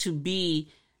like to be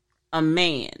a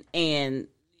man. And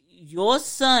your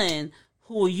son,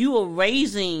 who you are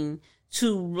raising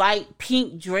to like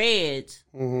pink dreads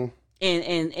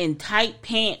and tight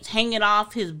pants hanging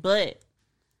off his butt.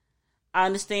 I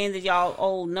understand that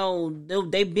y'all,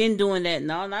 they've been doing that.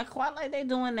 No, not quite like they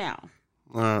doing now.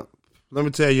 Let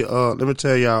me tell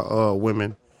y'all,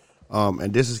 women,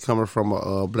 and this is coming from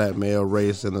a black male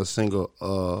raised in a single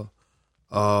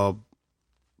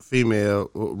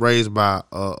female, raised by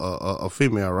a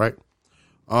female, right?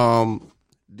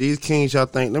 These kings, y'all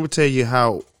think, let me tell you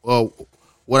how,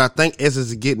 what I think Essence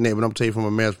is getting at, but I'm telling you from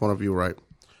a man's point of view, right?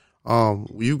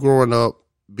 You growing up,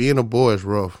 being a boy is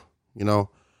rough, you know?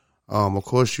 Of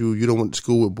course, you don't went to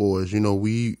school with boys. You know,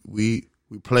 we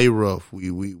play rough. We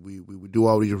do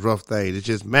all these rough things. It's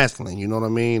just masculine. You know what I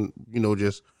mean? You know,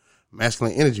 just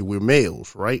masculine energy. We're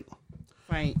males, right?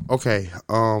 Right. Okay.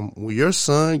 When your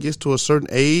son gets to a certain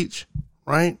age,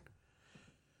 right?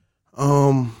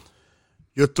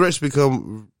 your threats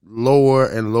become lower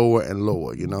and lower and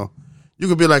lower. You know, you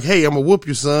could be like, "Hey, I'm gonna whoop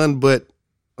you, son," but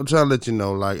I'm trying to let you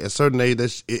know, like at a certain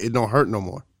age, it don't hurt no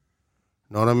more.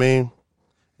 You know what I mean?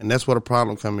 And that's where the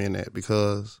problem come in at,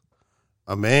 because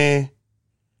a man,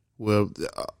 well,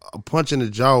 a punch in the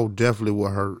jaw definitely will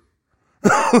hurt.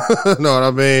 Know what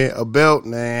I mean? A belt,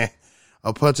 nah.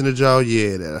 A punch in the jaw,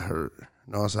 yeah, that hurt.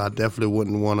 No, so I definitely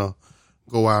wouldn't want to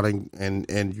go out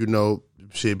and you know,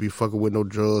 shit, be fucking with no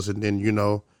drugs, and then, you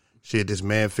know, shit, this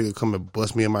man figure come and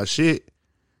bust me in my shit.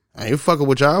 I ain't fucking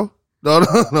with y'all. Know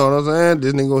what I'm saying?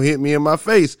 This nigga gonna hit me in my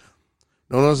face.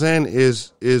 Know what I'm saying?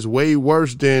 Is way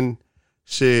worse than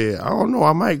shit. I don't know.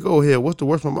 I might go here. What's the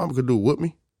worst my mama could do? Whoop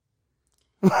me?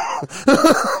 Know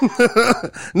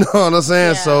what I'm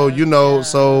saying? Yeah, So, you know,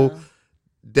 so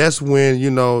that's when,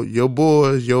 you know, your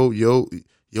boys, your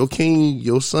king,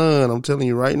 your son, I'm telling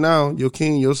you right now, your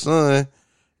king, your son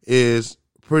is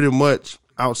pretty much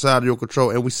outside of your control.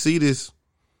 And we see this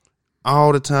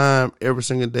all the time, every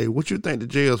single day. What you think the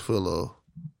jail's full of?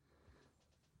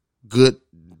 Good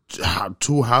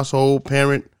 2 household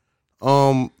parent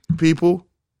people?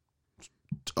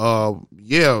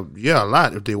 Yeah, a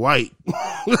lot if they white.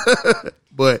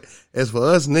 But as for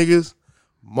us niggas,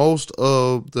 most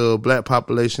of the black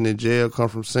population in jail come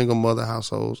from single mother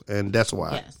households, and that's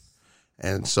why. Yes.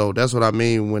 And so that's what I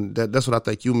mean when that's what I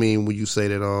think you mean when you say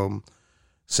that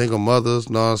single mothers,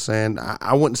 know what I'm saying?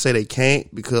 I wouldn't say they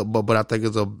can't, because but I think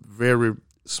it's a very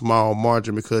small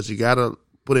margin, because you gotta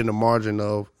put in the margin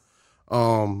of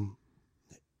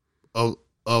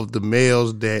the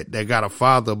males that got a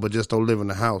father but just don't live in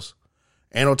the house.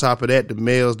 And on top of that, the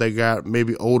males that got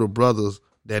maybe older brothers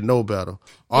that know better.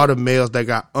 All the males that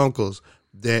got uncles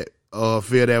that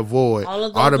fill that void.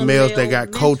 All the males that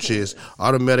got coaches.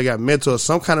 All the males that got mentors.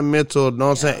 Some kind of mentor, know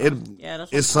what I'm saying?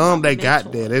 It's some that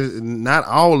got that. Not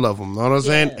all of them, know what I'm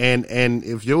saying? And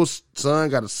if your son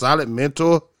got a solid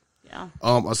mentor,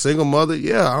 a single mother,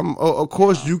 of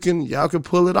course y'all can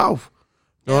pull it off.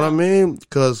 Know what I mean?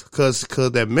 Cause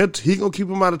that mentor, he gonna keep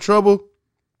him out of trouble,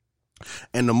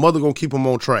 and the mother gonna keep him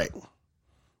on track.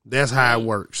 That's how it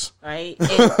works. Right.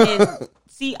 And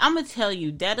see, I'm gonna tell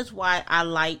you, that is why I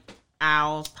like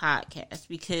our podcast,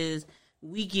 because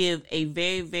we give a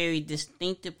very, very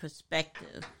distinctive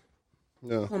perspective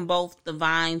from both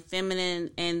divine feminine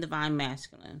and divine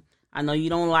masculine. I know you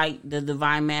don't like the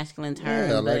divine masculine term.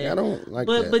 Yeah, like I don't like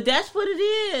that. But But that's what it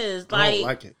is. I don't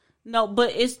like it. No,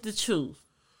 but it's the truth.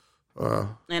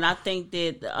 And I think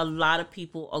that a lot of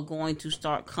people are going to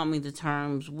start coming to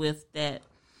terms with that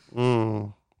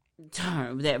term,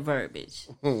 that verbiage.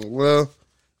 Well,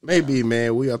 maybe,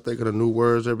 man. We are thinking of new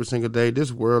words every single day.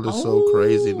 This world is so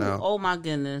crazy now. Oh, my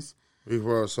goodness. This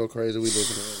world is so crazy. We looking at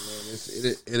it, man.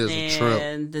 It is a trip.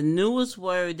 And the newest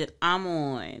word that I'm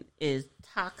on is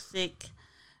toxic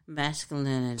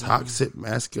masculinity. Toxic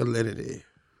masculinity.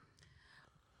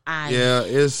 I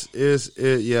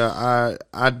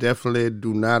definitely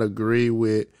do not agree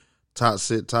with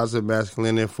toxic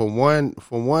masculinity. For one,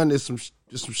 it's some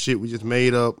shit we just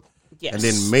made up and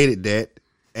then made it that.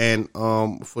 And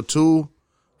for two,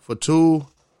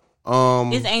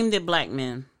 it's aimed at black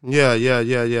men. Yeah,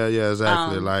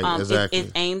 exactly. Exactly.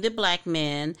 It's aimed at black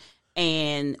men,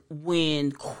 and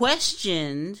when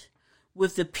questioned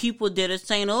with the people that are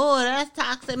saying, "Oh, that's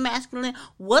toxic masculinity,"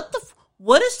 what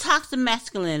is toxic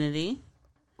masculinity?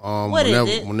 What is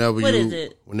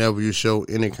it? Whenever you show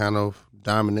any kind of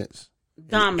dominance.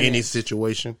 In any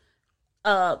situation.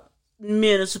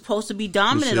 Men are supposed to be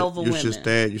dominant over women.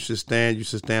 You should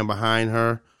stand behind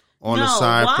her on the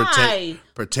side.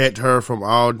 Protect her from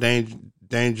all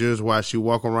dangers while she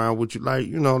walk around with you, like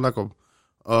like a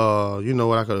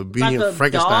obedient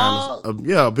Frankenstein.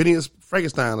 Obedient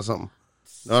Frankenstein or something.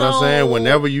 Know what I'm saying?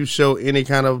 Whenever you show any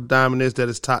kind of dominance that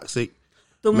is toxic.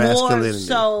 The masculinity.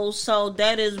 So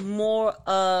that is more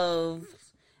of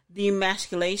the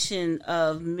emasculation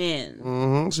of men.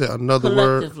 Mm-hmm. Say another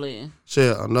word. Say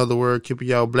another word. Keeping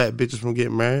y'all black bitches from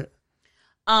getting married.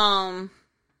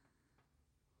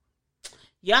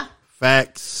 Yeah.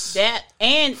 Facts. That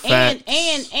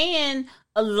and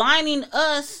aligning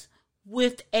us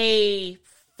with a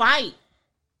fight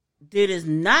that is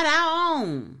not our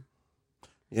own.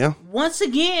 Yeah. Once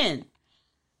again,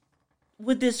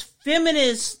 with this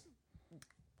feminist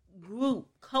group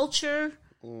culture,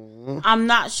 I'm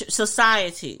not sure,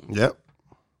 society. Yep.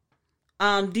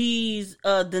 These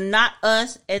the not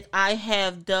us, as I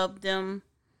have dubbed them,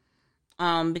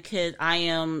 because I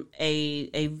am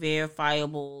a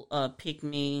verifiable pick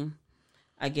me,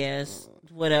 I guess,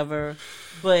 whatever.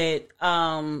 But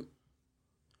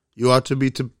you ought to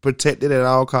be protected at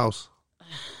all costs.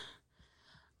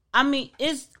 I mean,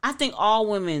 I think all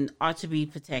women are to be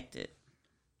protected.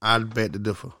 I'd bet to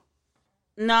differ.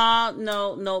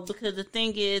 No, because the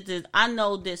thing is I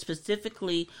know that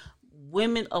specifically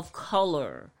women of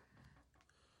color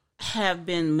have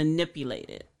been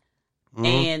manipulated.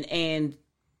 And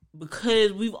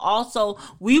because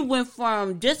we went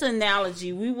from, just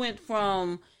analogy, we went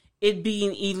from it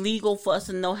being illegal for us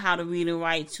to know how to read and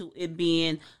write to it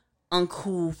being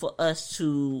uncool for us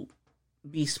to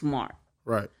be smart.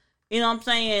 Right. You know what I'm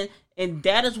saying? And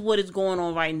that is what is going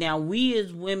on right now. We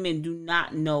as women do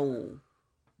not know.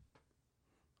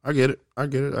 I get it.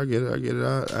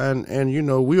 And you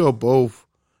know, we are both,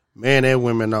 men and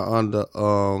women, are under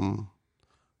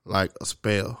like a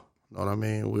spell. You know what I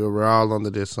mean? We're all under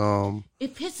this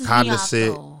it pisses me off,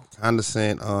 though.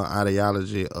 condescent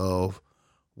ideology of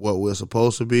what we're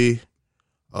supposed to be,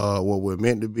 what we're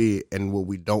meant to be, and what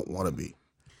we don't want to be.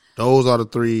 Those are the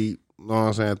three, you know what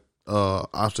I'm saying,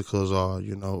 obstacles or,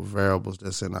 you know, variables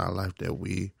that's in our life that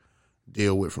we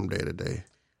deal with from day to day.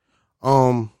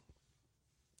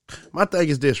 My thing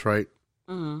is this, right?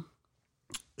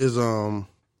 Is I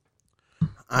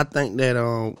think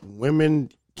that women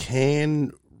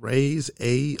can raise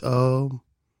a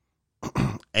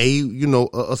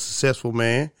successful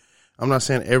man. I'm not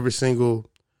saying every single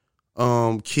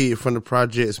kid from the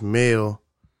projects male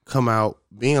come out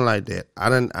being like that. I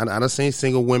done seen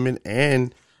single women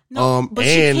and but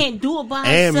she can't do it by herself.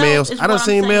 And males. I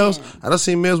done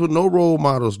seen males with no role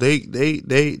models. They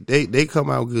come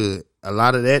out good. A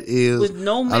lot of that is with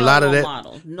no male role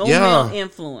models, no male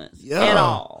influence at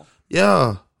all.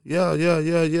 Yeah. I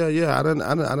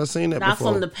done seen that not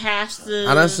before. Not from the pastors.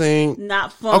 I done seen.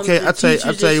 Not from. Okay, the I tell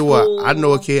you school. what. I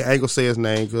know a kid. I ain't gonna say his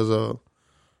name because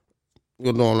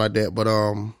you're doing like that. But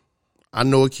I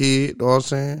know a kid. Know what I'm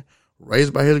saying?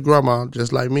 Raised by his grandma,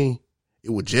 just like me. It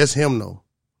was just him though.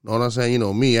 Know what I'm saying? You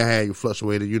know me. I had you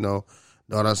fluctuated. You know.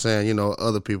 Know what I'm saying? You know,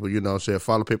 other people, you know, said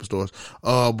follow paper stores.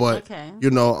 But okay. You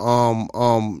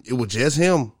know, it was just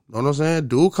him. Know what I'm saying?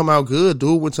 Dude come out good.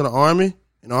 Dude went to the army.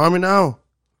 In the army now.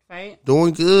 Right.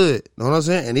 Doing good. Know what I'm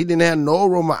saying? And he didn't have no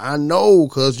role model. I know,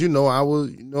 cause you know, I was,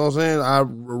 you know what I'm saying? I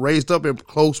raised up in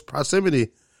close proximity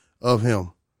of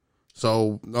him.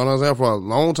 So, know what I'm saying? For a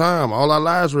long time, all our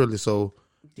lives really. So,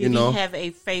 Did he have a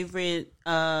favorite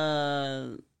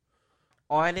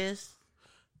artist?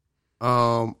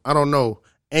 I don't know.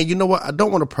 And you know what? I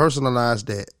don't want to personalize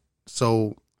that.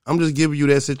 So I'm just giving you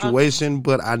that situation, okay.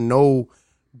 But I know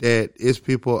that it's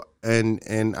people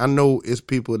and I know it's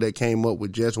people that came up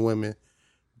with just women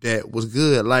that was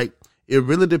good. Like, it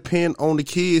really depends on the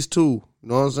kids too. You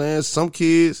know what I'm saying? Some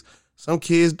kids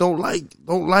don't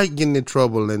like getting in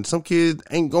trouble, and some kids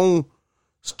ain't gonna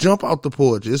jump out the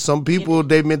porch. It's some people,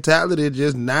 their mentality is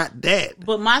just not that.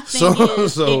 But my thing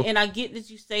is, and I get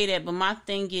that you say that, but my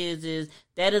thing is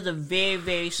that is a very,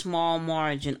 very small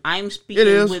margin. I'm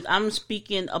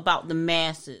speaking about the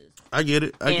masses. I get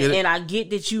it. And I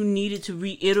get that you needed to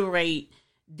reiterate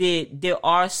that there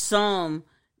are some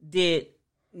that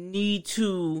need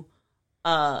to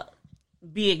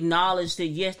be acknowledged that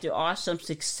yes, there are some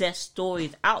success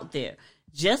stories out there.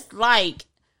 Just like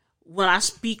when I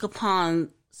speak upon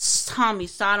Tommy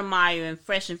Sotomayor and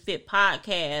Fresh and Fit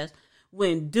podcast,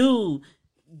 when dude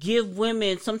give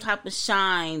women some type of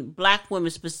shine, black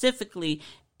women specifically,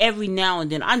 every now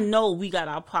and then. I know we got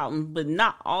our problems, but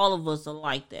not all of us are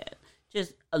like that.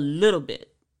 Just a little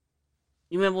bit.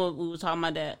 You remember what we were talking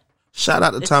about that? Shout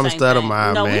out to Tommy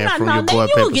Sotomayor, man, from your boy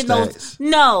Paper Stacks.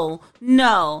 No.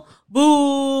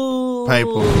 Boo.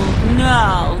 Paper.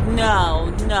 No.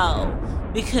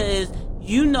 Because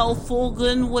you know full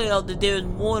good and well that there's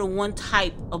more than one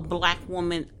type of black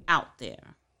woman out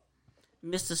there.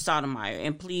 Mr. Sotomayor.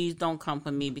 And please don't come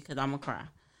for me because I'm going to cry.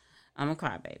 I'm going to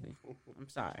cry, baby. I'm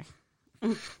sorry.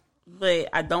 But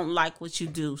I don't like what you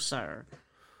do, sir.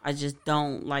 I just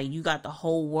don't. Like, you got the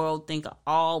whole world think of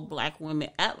all black women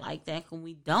act like that, and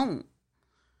we don't.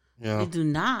 Yeah. They do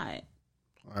not.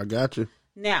 I got you.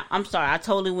 Now, I'm sorry. I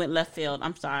totally went left field.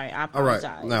 I'm sorry. I apologize. All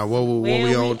right. Now, what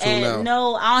we on to now?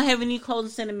 No, I don't have any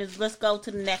closing sentiments. Let's go to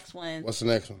the next one. What's the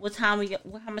next one? What time we got?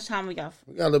 How much time we got?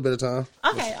 We got a little bit of time.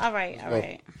 Okay. All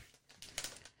right.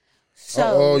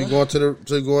 So, you going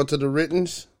to the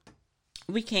writtens?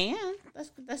 We can.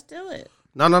 Let's do it.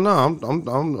 No.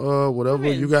 I'm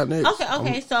whatever you got next.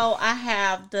 Okay. So I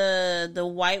have the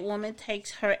white woman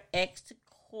takes her ex to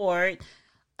court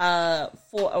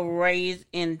for a raise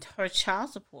in her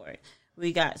child support.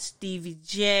 We got Stevie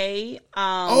J.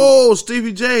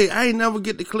 Stevie J. I ain't never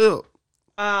get the clip.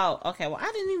 Oh, okay. Well,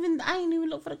 I didn't even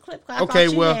look for the clip. I okay,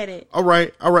 thought you had it. All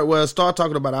right. Well, start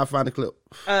talking about it. I'll find the clip.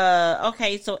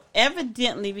 Okay. So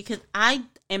evidently, because I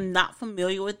am not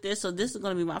familiar with this, so this is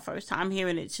going to be my first time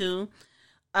hearing it too.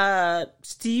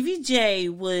 Stevie J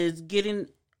was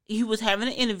having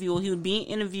an interview, he was being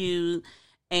interviewed,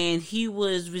 and he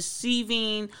was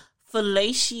receiving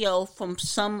fellatio from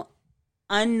some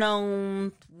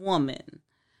unknown woman.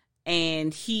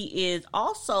 And he is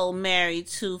also married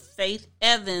to Faith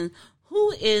Evans,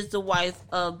 who is the wife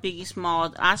of Biggie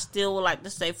Smalls. I still would like to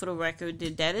say for the record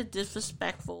that is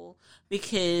disrespectful,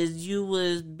 because you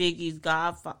was Biggie's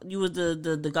godfather. You was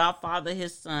the godfather of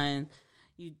his son.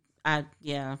 And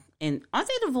aren't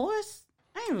they divorced?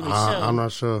 I ain't really sure. I'm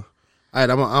not sure. All right,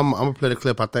 I'm gonna play the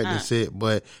clip. I think that's it.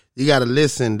 But you gotta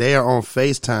listen. They are on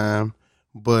FaceTime,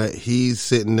 but he's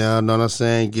sitting there. Know what I'm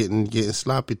saying? Getting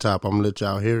sloppy top. I'm gonna let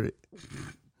y'all hear it.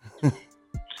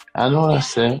 I know what I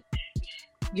said.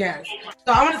 Yes.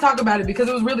 So I want to talk about it because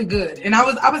it was really good, and I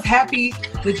was happy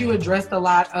that you addressed a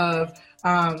lot of.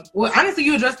 Well, honestly,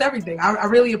 you addressed everything. I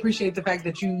really appreciate the fact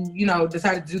that you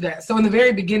decided to do that. So in the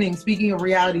very beginning, speaking of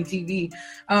reality TV,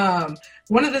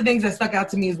 one of the things that stuck out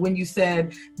to me is when you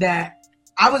said that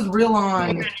I was real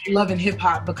on Love and Hip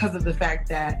Hop because of the fact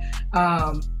that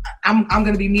I'm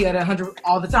going to be me at 100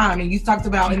 all the time. And you talked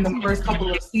about in the first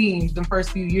couple of scenes, the first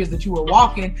few years that you were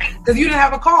walking, because you didn't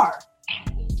have a car.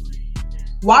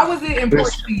 Why was it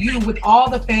important to you, with all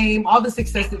the fame, all the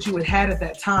success that you had at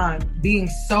that time, being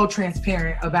so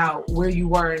transparent about where you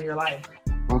were in your life?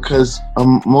 Because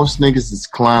most niggas is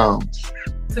clowns.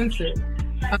 Since it.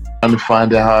 Trying to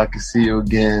find out how I can see you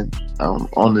again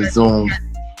on the Zoom.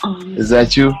 Is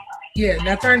that you? Yeah,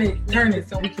 now turn it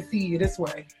so we can see you this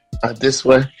way. This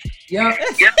way? Yep.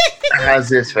 How's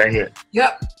this right here?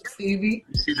 Yep, Stevie.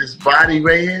 You see this body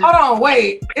right here? Hold on,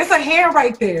 wait. It's a hand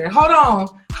right there. Hold on.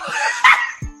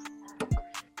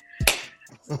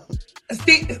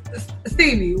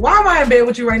 Stevie, why am I in bed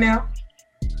with you right now?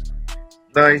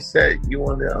 No, you said you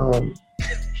want to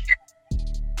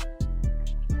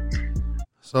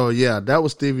So yeah, that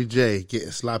was Stevie J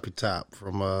getting sloppy top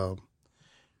from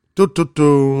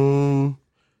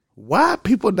Why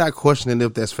people not questioning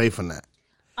if that's Faith or not?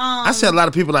 I see a lot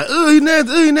of people like, he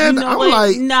nasty. I'm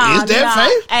like, is that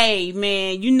Faith? Hey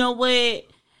man, you know what?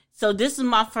 So this is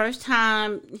my first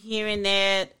time hearing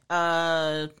that.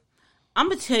 I'm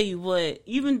gonna tell you what,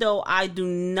 even though I do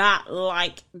not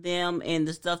like them and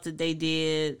the stuff that they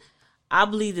did, I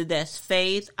believe that that's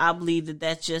Faith. I believe that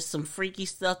that's just some freaky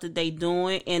stuff that they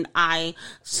doing, and I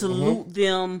salute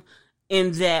them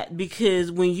in that, because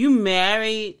when you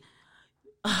married,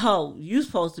 you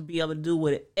supposed to be able to do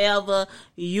whatever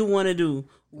you want to do,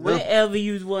 wherever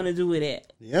you want to do it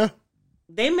at. Yeah,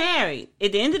 they married.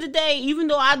 At the end of the day, even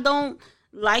though I don't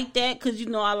like that, because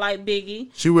I like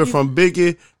Biggie. She went from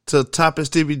Biggie to topping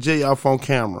Stevie J off on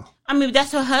camera. I mean,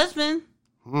 that's her husband.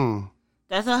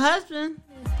 That's her husband.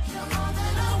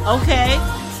 Okay,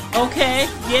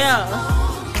 yeah.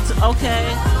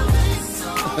 Okay.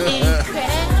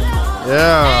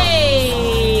 Yeah.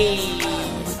 Hey.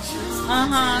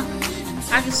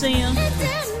 I can see him.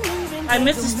 Like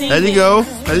Mr. Stevie. There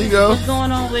you go. What's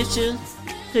going on with you?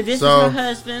 Because this is her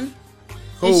husband.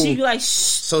 Cool. And she like,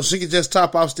 shh. So she could just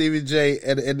top off Stevie J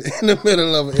in the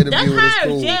middle of an interview. That's hers.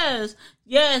 Cool.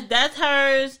 Yes, that's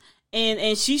hers,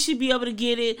 and she should be able to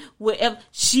get it wherever.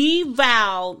 She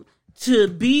vowed to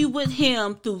be with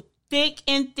him through thick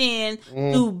and thin,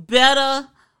 through better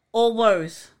or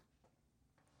worse,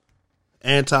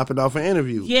 and top it off an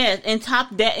interview. Yes, and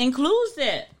that includes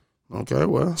that. Okay,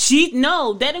 well,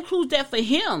 that includes that for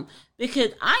him,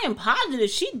 because I am positive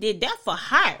she did that for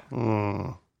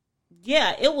her.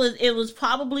 Yeah, it was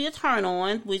probably a turn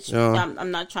on, which I'm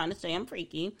not trying to say I'm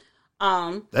freaky.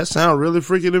 That sounds really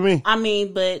freaky to me.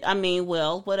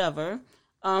 Well, whatever.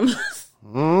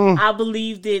 I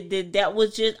believe that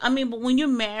was just. But when you're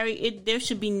married, there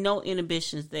should be no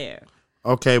inhibitions there.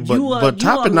 Okay, but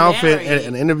topping off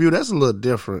an interview, that's a little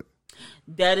different.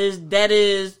 That is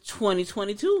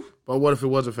 2022. But what if it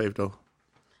wasn't Faith though?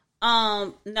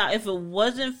 Now if it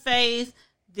wasn't Faith,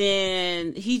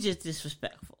 then he's just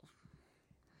disrespectful.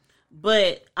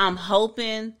 But I'm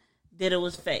hoping that it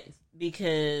was Faith,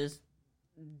 because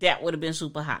that would have been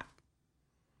super hot.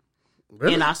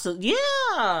 Really? And also, yeah.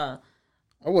 I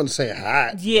wouldn't say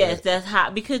hot. Yes, that's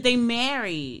hot, because they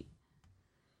married.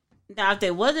 Now, if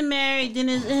they wasn't married, then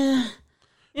it's,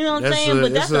 you know what I'm saying?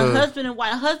 But that's a husband and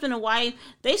wife. Husband and wife,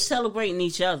 they celebrating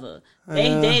each other.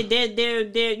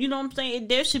 They're, you know what I'm saying?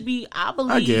 There should be, I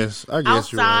believe, I guess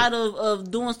outside you're right.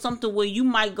 of doing something where you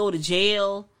might go to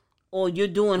jail or you're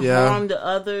doing harm to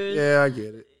others. Yeah, I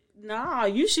get it. Nah,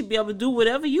 you should be able to do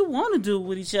whatever you want to do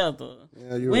with each other.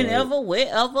 Yeah, you're whenever, right.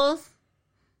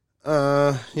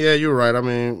 wherever. Yeah, you're right. I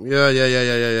mean, yeah.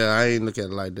 I ain't look at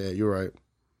it like that. You're right.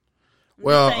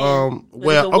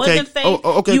 Okay.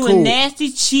 Okay, you cool. a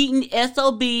nasty, cheating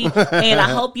SOB, and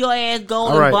I hope your ass go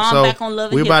All right, and bomb so back on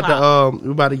Love and we Hip Hop.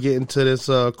 we about to get into this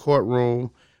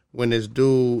courtroom when this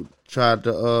dude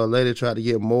lady tried to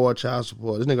get more child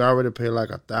support. This nigga already paid like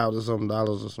 $1,000 something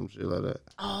or some shit like that.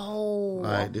 Oh,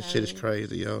 like okay. This shit is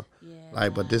crazy, yo. Yeah.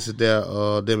 Like, but this is their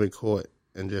them in court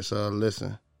and just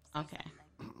listen. Okay.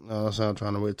 So I'm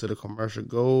trying to wait till the commercial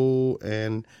go,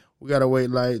 and we gotta wait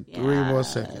like 3 more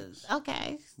seconds.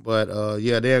 Okay. But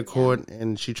they're in court,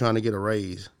 and she trying to get a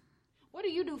raise. What do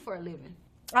you do for a living?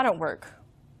 I don't work.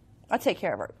 I take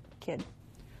care of our kid.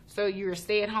 So you're a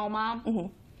stay-at-home mom? Mm-hmm.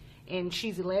 And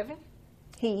she's 11?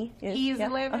 He is. He is yeah.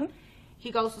 11?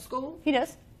 He goes to school? He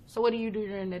does. So what do you do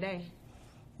during the day?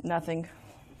 Nothing.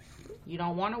 You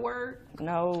don't want to work?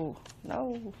 No.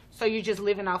 So you're just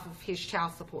living off of his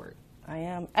child support? I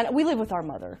am. And we live with our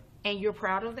mother. And you're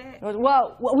proud of that?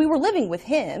 Well, we were living with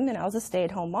him, and I was a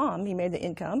stay-at-home mom. He made the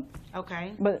income.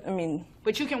 Okay. But, I mean...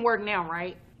 But you can work now,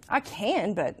 right? I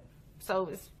can, but... So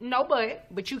it's no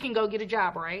but you can go get a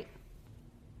job, right?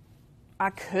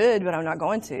 I could, but I'm not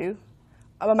going to.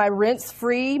 My rent's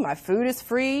free. My food is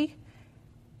free.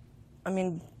 I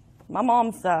mean, my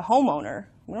mom's the homeowner.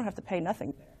 We don't have to pay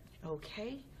nothing.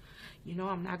 Okay. You know,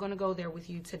 I'm not going to go there with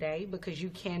you today because you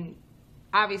can...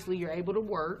 Obviously, you're able to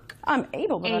work. I'm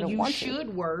able, but I don't want to. And you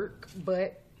should work,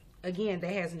 but again,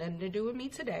 that has nothing to do with me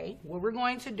today. What we're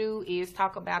going to do is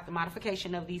talk about the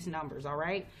modification of these numbers, all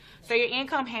right? So your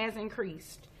income has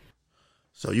increased.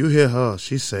 So you hear her,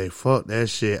 she say, fuck that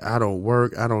shit. I don't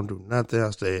work. I don't do nothing.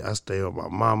 I stay with my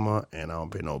mama, and I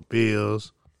don't pay no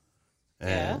bills.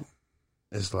 And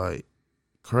it's like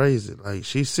crazy. Like,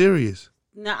 she's serious.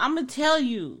 Now, I'm going to tell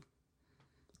you,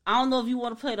 I don't know if you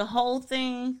want to play the whole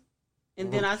thing. And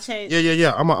then I change.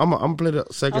 Yeah. I'm play the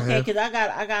second half. Okay, because I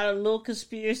got a little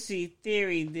conspiracy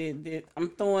theory that I'm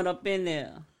throwing up in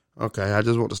there. Okay, I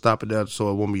just want to stop it there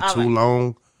so it won't be too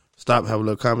long. Stop, have a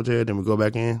little commentary, then we go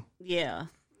back in. Yeah,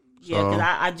 because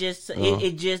I just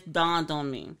it just dawned on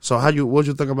me. So what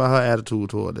you think about her attitude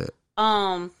toward that?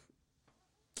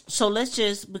 So let's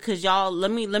just, because y'all, let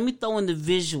me throw in the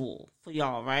visual for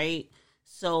y'all, right?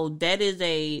 So that is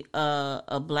a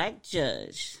black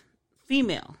judge,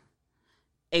 female.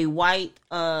 A white,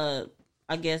 I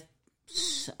guess,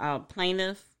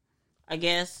 plaintiff, I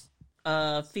guess,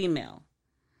 female.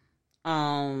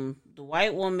 The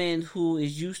white woman who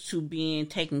is used to being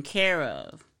taken care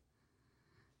of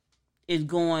is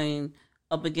going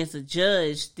up against a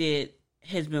judge that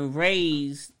has been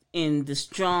raised in the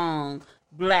strong,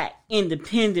 black,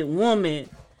 independent woman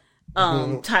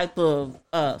type of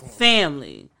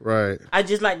family. Right. I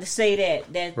just like to say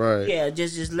that. Right. Yeah,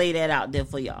 just lay that out there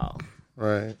for y'all.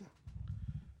 Right.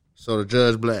 So the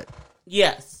judge black.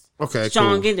 Yes. Okay.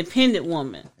 Strong, cool. independent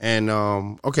woman. And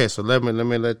okay, so let me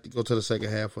go to the second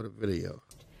half of the video.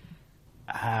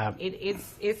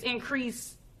 It's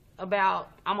increased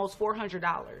about almost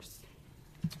 $400.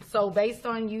 So based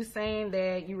on you saying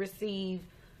that you receive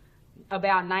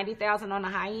about $90,000 on the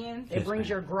high end, it brings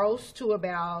your gross to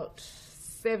about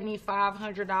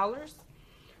 $7,500,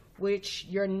 which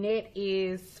your net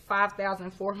is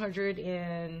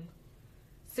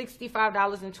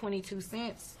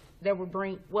 $5,465.22. That would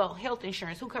bring, health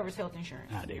insurance. Who covers health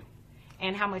insurance? I do.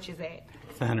 And how much is that?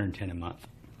 It's $110 a month.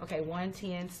 Okay,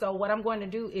 $110. So what I'm going to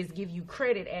do is give you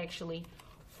credit actually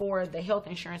for the health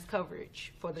insurance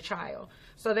coverage for the child.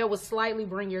 So that would slightly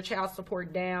bring your child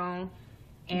support down.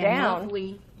 And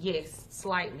monthly, yes,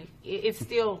 slightly. It's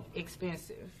still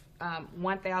expensive.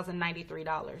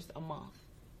 $1,093 a month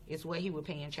is what he would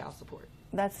pay in child support.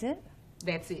 That's it?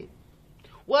 That's it.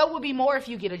 Well, it would be more if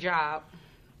you get a job.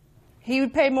 He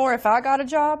would pay more if I got a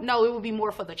job? No, it would be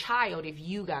more for the child if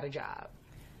you got a job.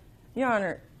 Your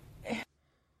Honor.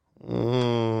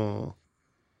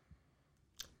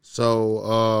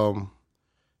 So,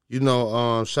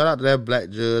 shout out to that black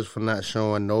judge for not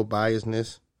showing no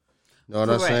biasness. You know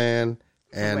what I'm saying?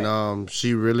 And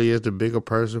she really is the bigger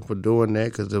person for doing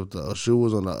that, because if the shoe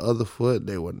was on the other foot,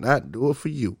 they would not do it for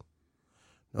you.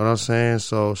 You know what I'm saying?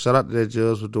 So shout out to that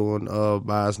judge for doing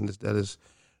biasness. That is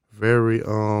very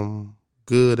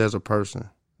good as a person.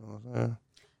 You know what I'm saying?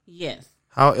 Yes.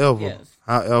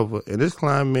 However, in this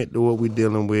climate, what we're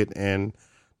dealing with and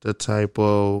the type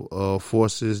of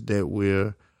forces that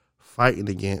we're fighting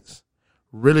against,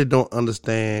 really don't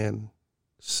understand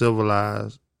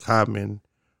civilized, common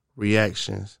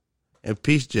reactions and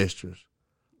peace gestures,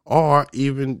 or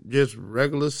even just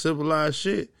regular civilized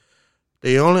shit.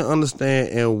 They only understand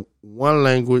in one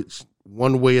language,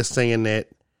 one way of saying that,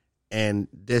 and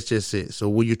that's just it. So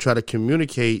when you try to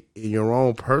communicate in your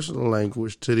own personal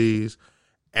language to these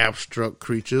abstract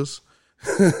creatures,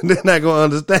 they're not gonna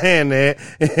understand that.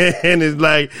 And it's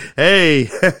like, hey,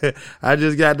 I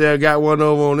just got one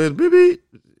over on this, beep, beep,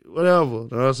 whatever. You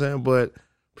know what I'm saying? But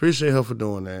appreciate her for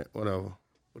doing that. Whatever.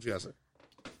 What you gotta say?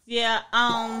 Yeah.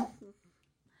 I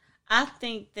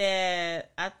think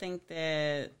that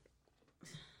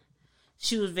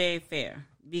she was very fair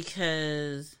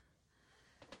because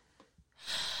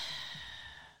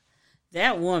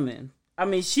that woman. I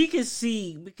mean, she could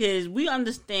see because we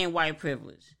understand white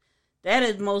privilege. That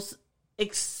is most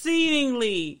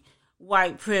exceedingly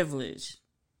white privilege.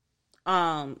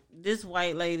 This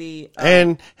white lady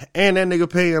and that nigga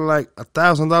paying like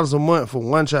 $1,000 a month for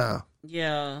one child.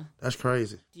 Yeah, that's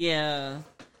crazy. Yeah,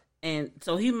 and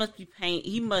so he must be paying.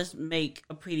 He must make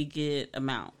a pretty good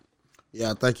amount.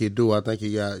 Yeah, I think he do. I think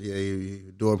he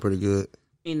doing pretty good.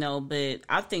 You know, but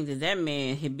I think that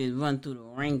man had been run through the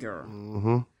ringer.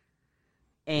 Mm-hmm.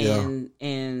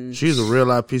 And she's a real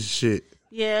life piece of shit.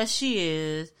 Yeah, she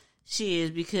is. She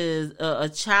is because a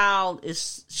child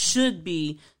should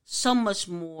be so much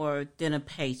more than a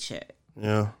paycheck.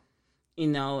 Yeah. You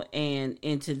know, and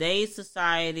in today's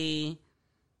society,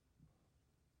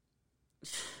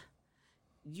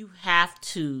 you have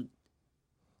to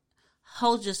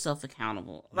hold yourself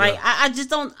accountable. Like, I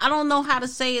don't know how to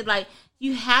say it. Like,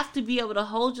 you have to be able to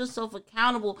hold yourself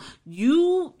accountable.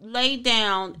 You lay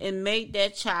down and make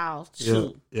that child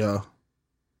too. Yeah.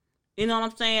 You know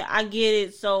what I'm saying? I get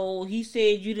it. So he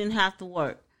said you didn't have to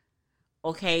work.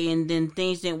 Okay, and then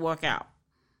things didn't work out.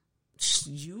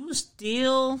 You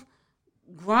still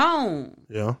grown.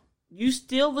 Yeah. You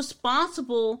still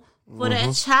responsible for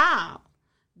that child.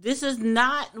 This is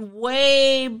not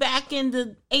way back in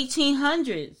the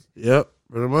 1800s. Yep,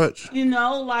 pretty much. You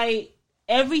know, like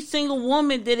every single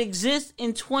woman that exists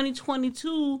in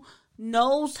 2022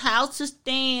 knows how to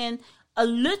stand a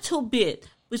little bit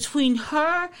between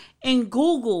her and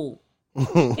Google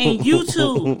and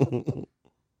YouTube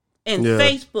and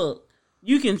Facebook.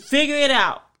 You can figure it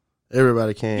out.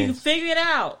 Everybody can. You can figure it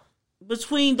out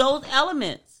between those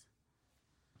elements.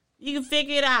 You can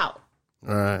figure it out.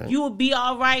 All right. You will be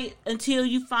all right until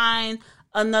you find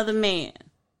another man.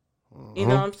 You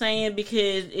know what I'm saying?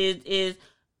 Because it is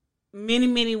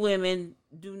many women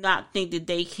do not think that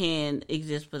they can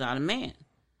exist without a man.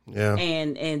 Yeah.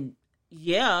 And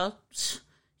yeah,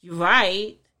 you're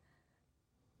right.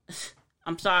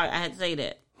 I'm sorry I had to say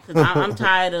that. Because I'm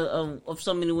tired of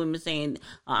so many women saying,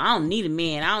 I don't need a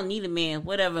man. I don't need a man.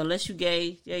 Whatever. Unless you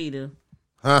gay. Yeah, you do.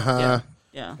 Yeah.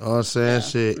 You know what I'm saying?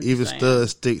 Shit. Even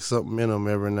studs stick something in them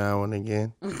every now and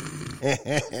again.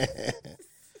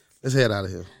 Let's head out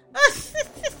of here.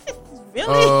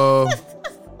 Really?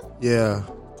 Yeah.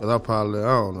 Because I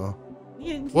don't know.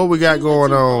 What we got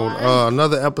going on?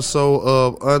 Another episode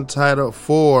of Untitled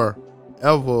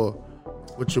Forever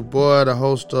with your boy, the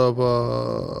host of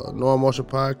No Emotion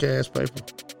Podcast, paper.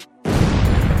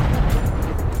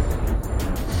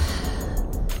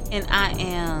 And I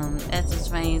am Essence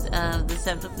Reigns of the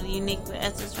Deceptively Unique with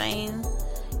Essence Reigns.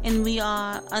 And we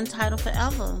are Untitled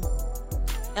Forever.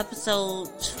 Episode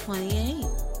 28.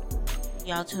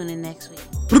 Y'all tune in next week.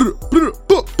 I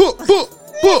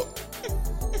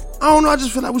don't know. I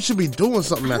just feel like we should be doing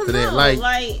something after that. Like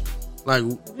really I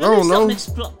don't know.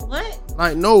 What?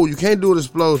 Like, no, you can't do an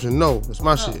explosion. No, that's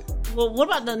my shit. Well, what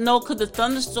about because the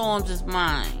thunderstorms is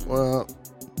mine. Well,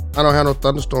 I don't have no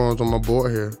thunderstorms on my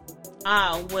board here.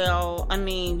 Well, I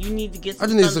mean, you need to get some I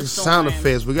just need some sound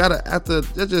effects. We gotta, after,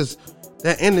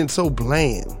 that ending so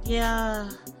bland. Yeah.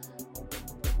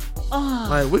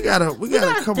 Like, we gotta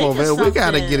come on, man. We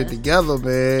gotta get it together,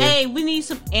 man. Hey, we need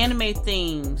some anime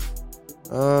themes.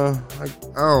 I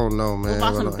don't know, man.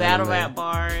 What about some battle rap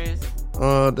bars?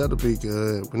 That'll be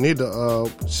good. We need to,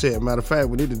 matter of fact,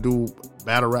 we need to do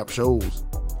battle rap shows.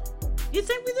 You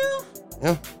think we do?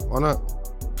 Yeah, why not?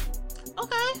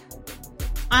 Okay.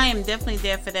 I am definitely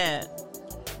there for that.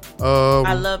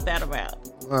 I love battle rap.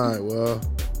 All right, well,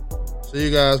 see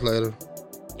you guys later.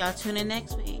 Y'all tune in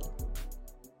next week.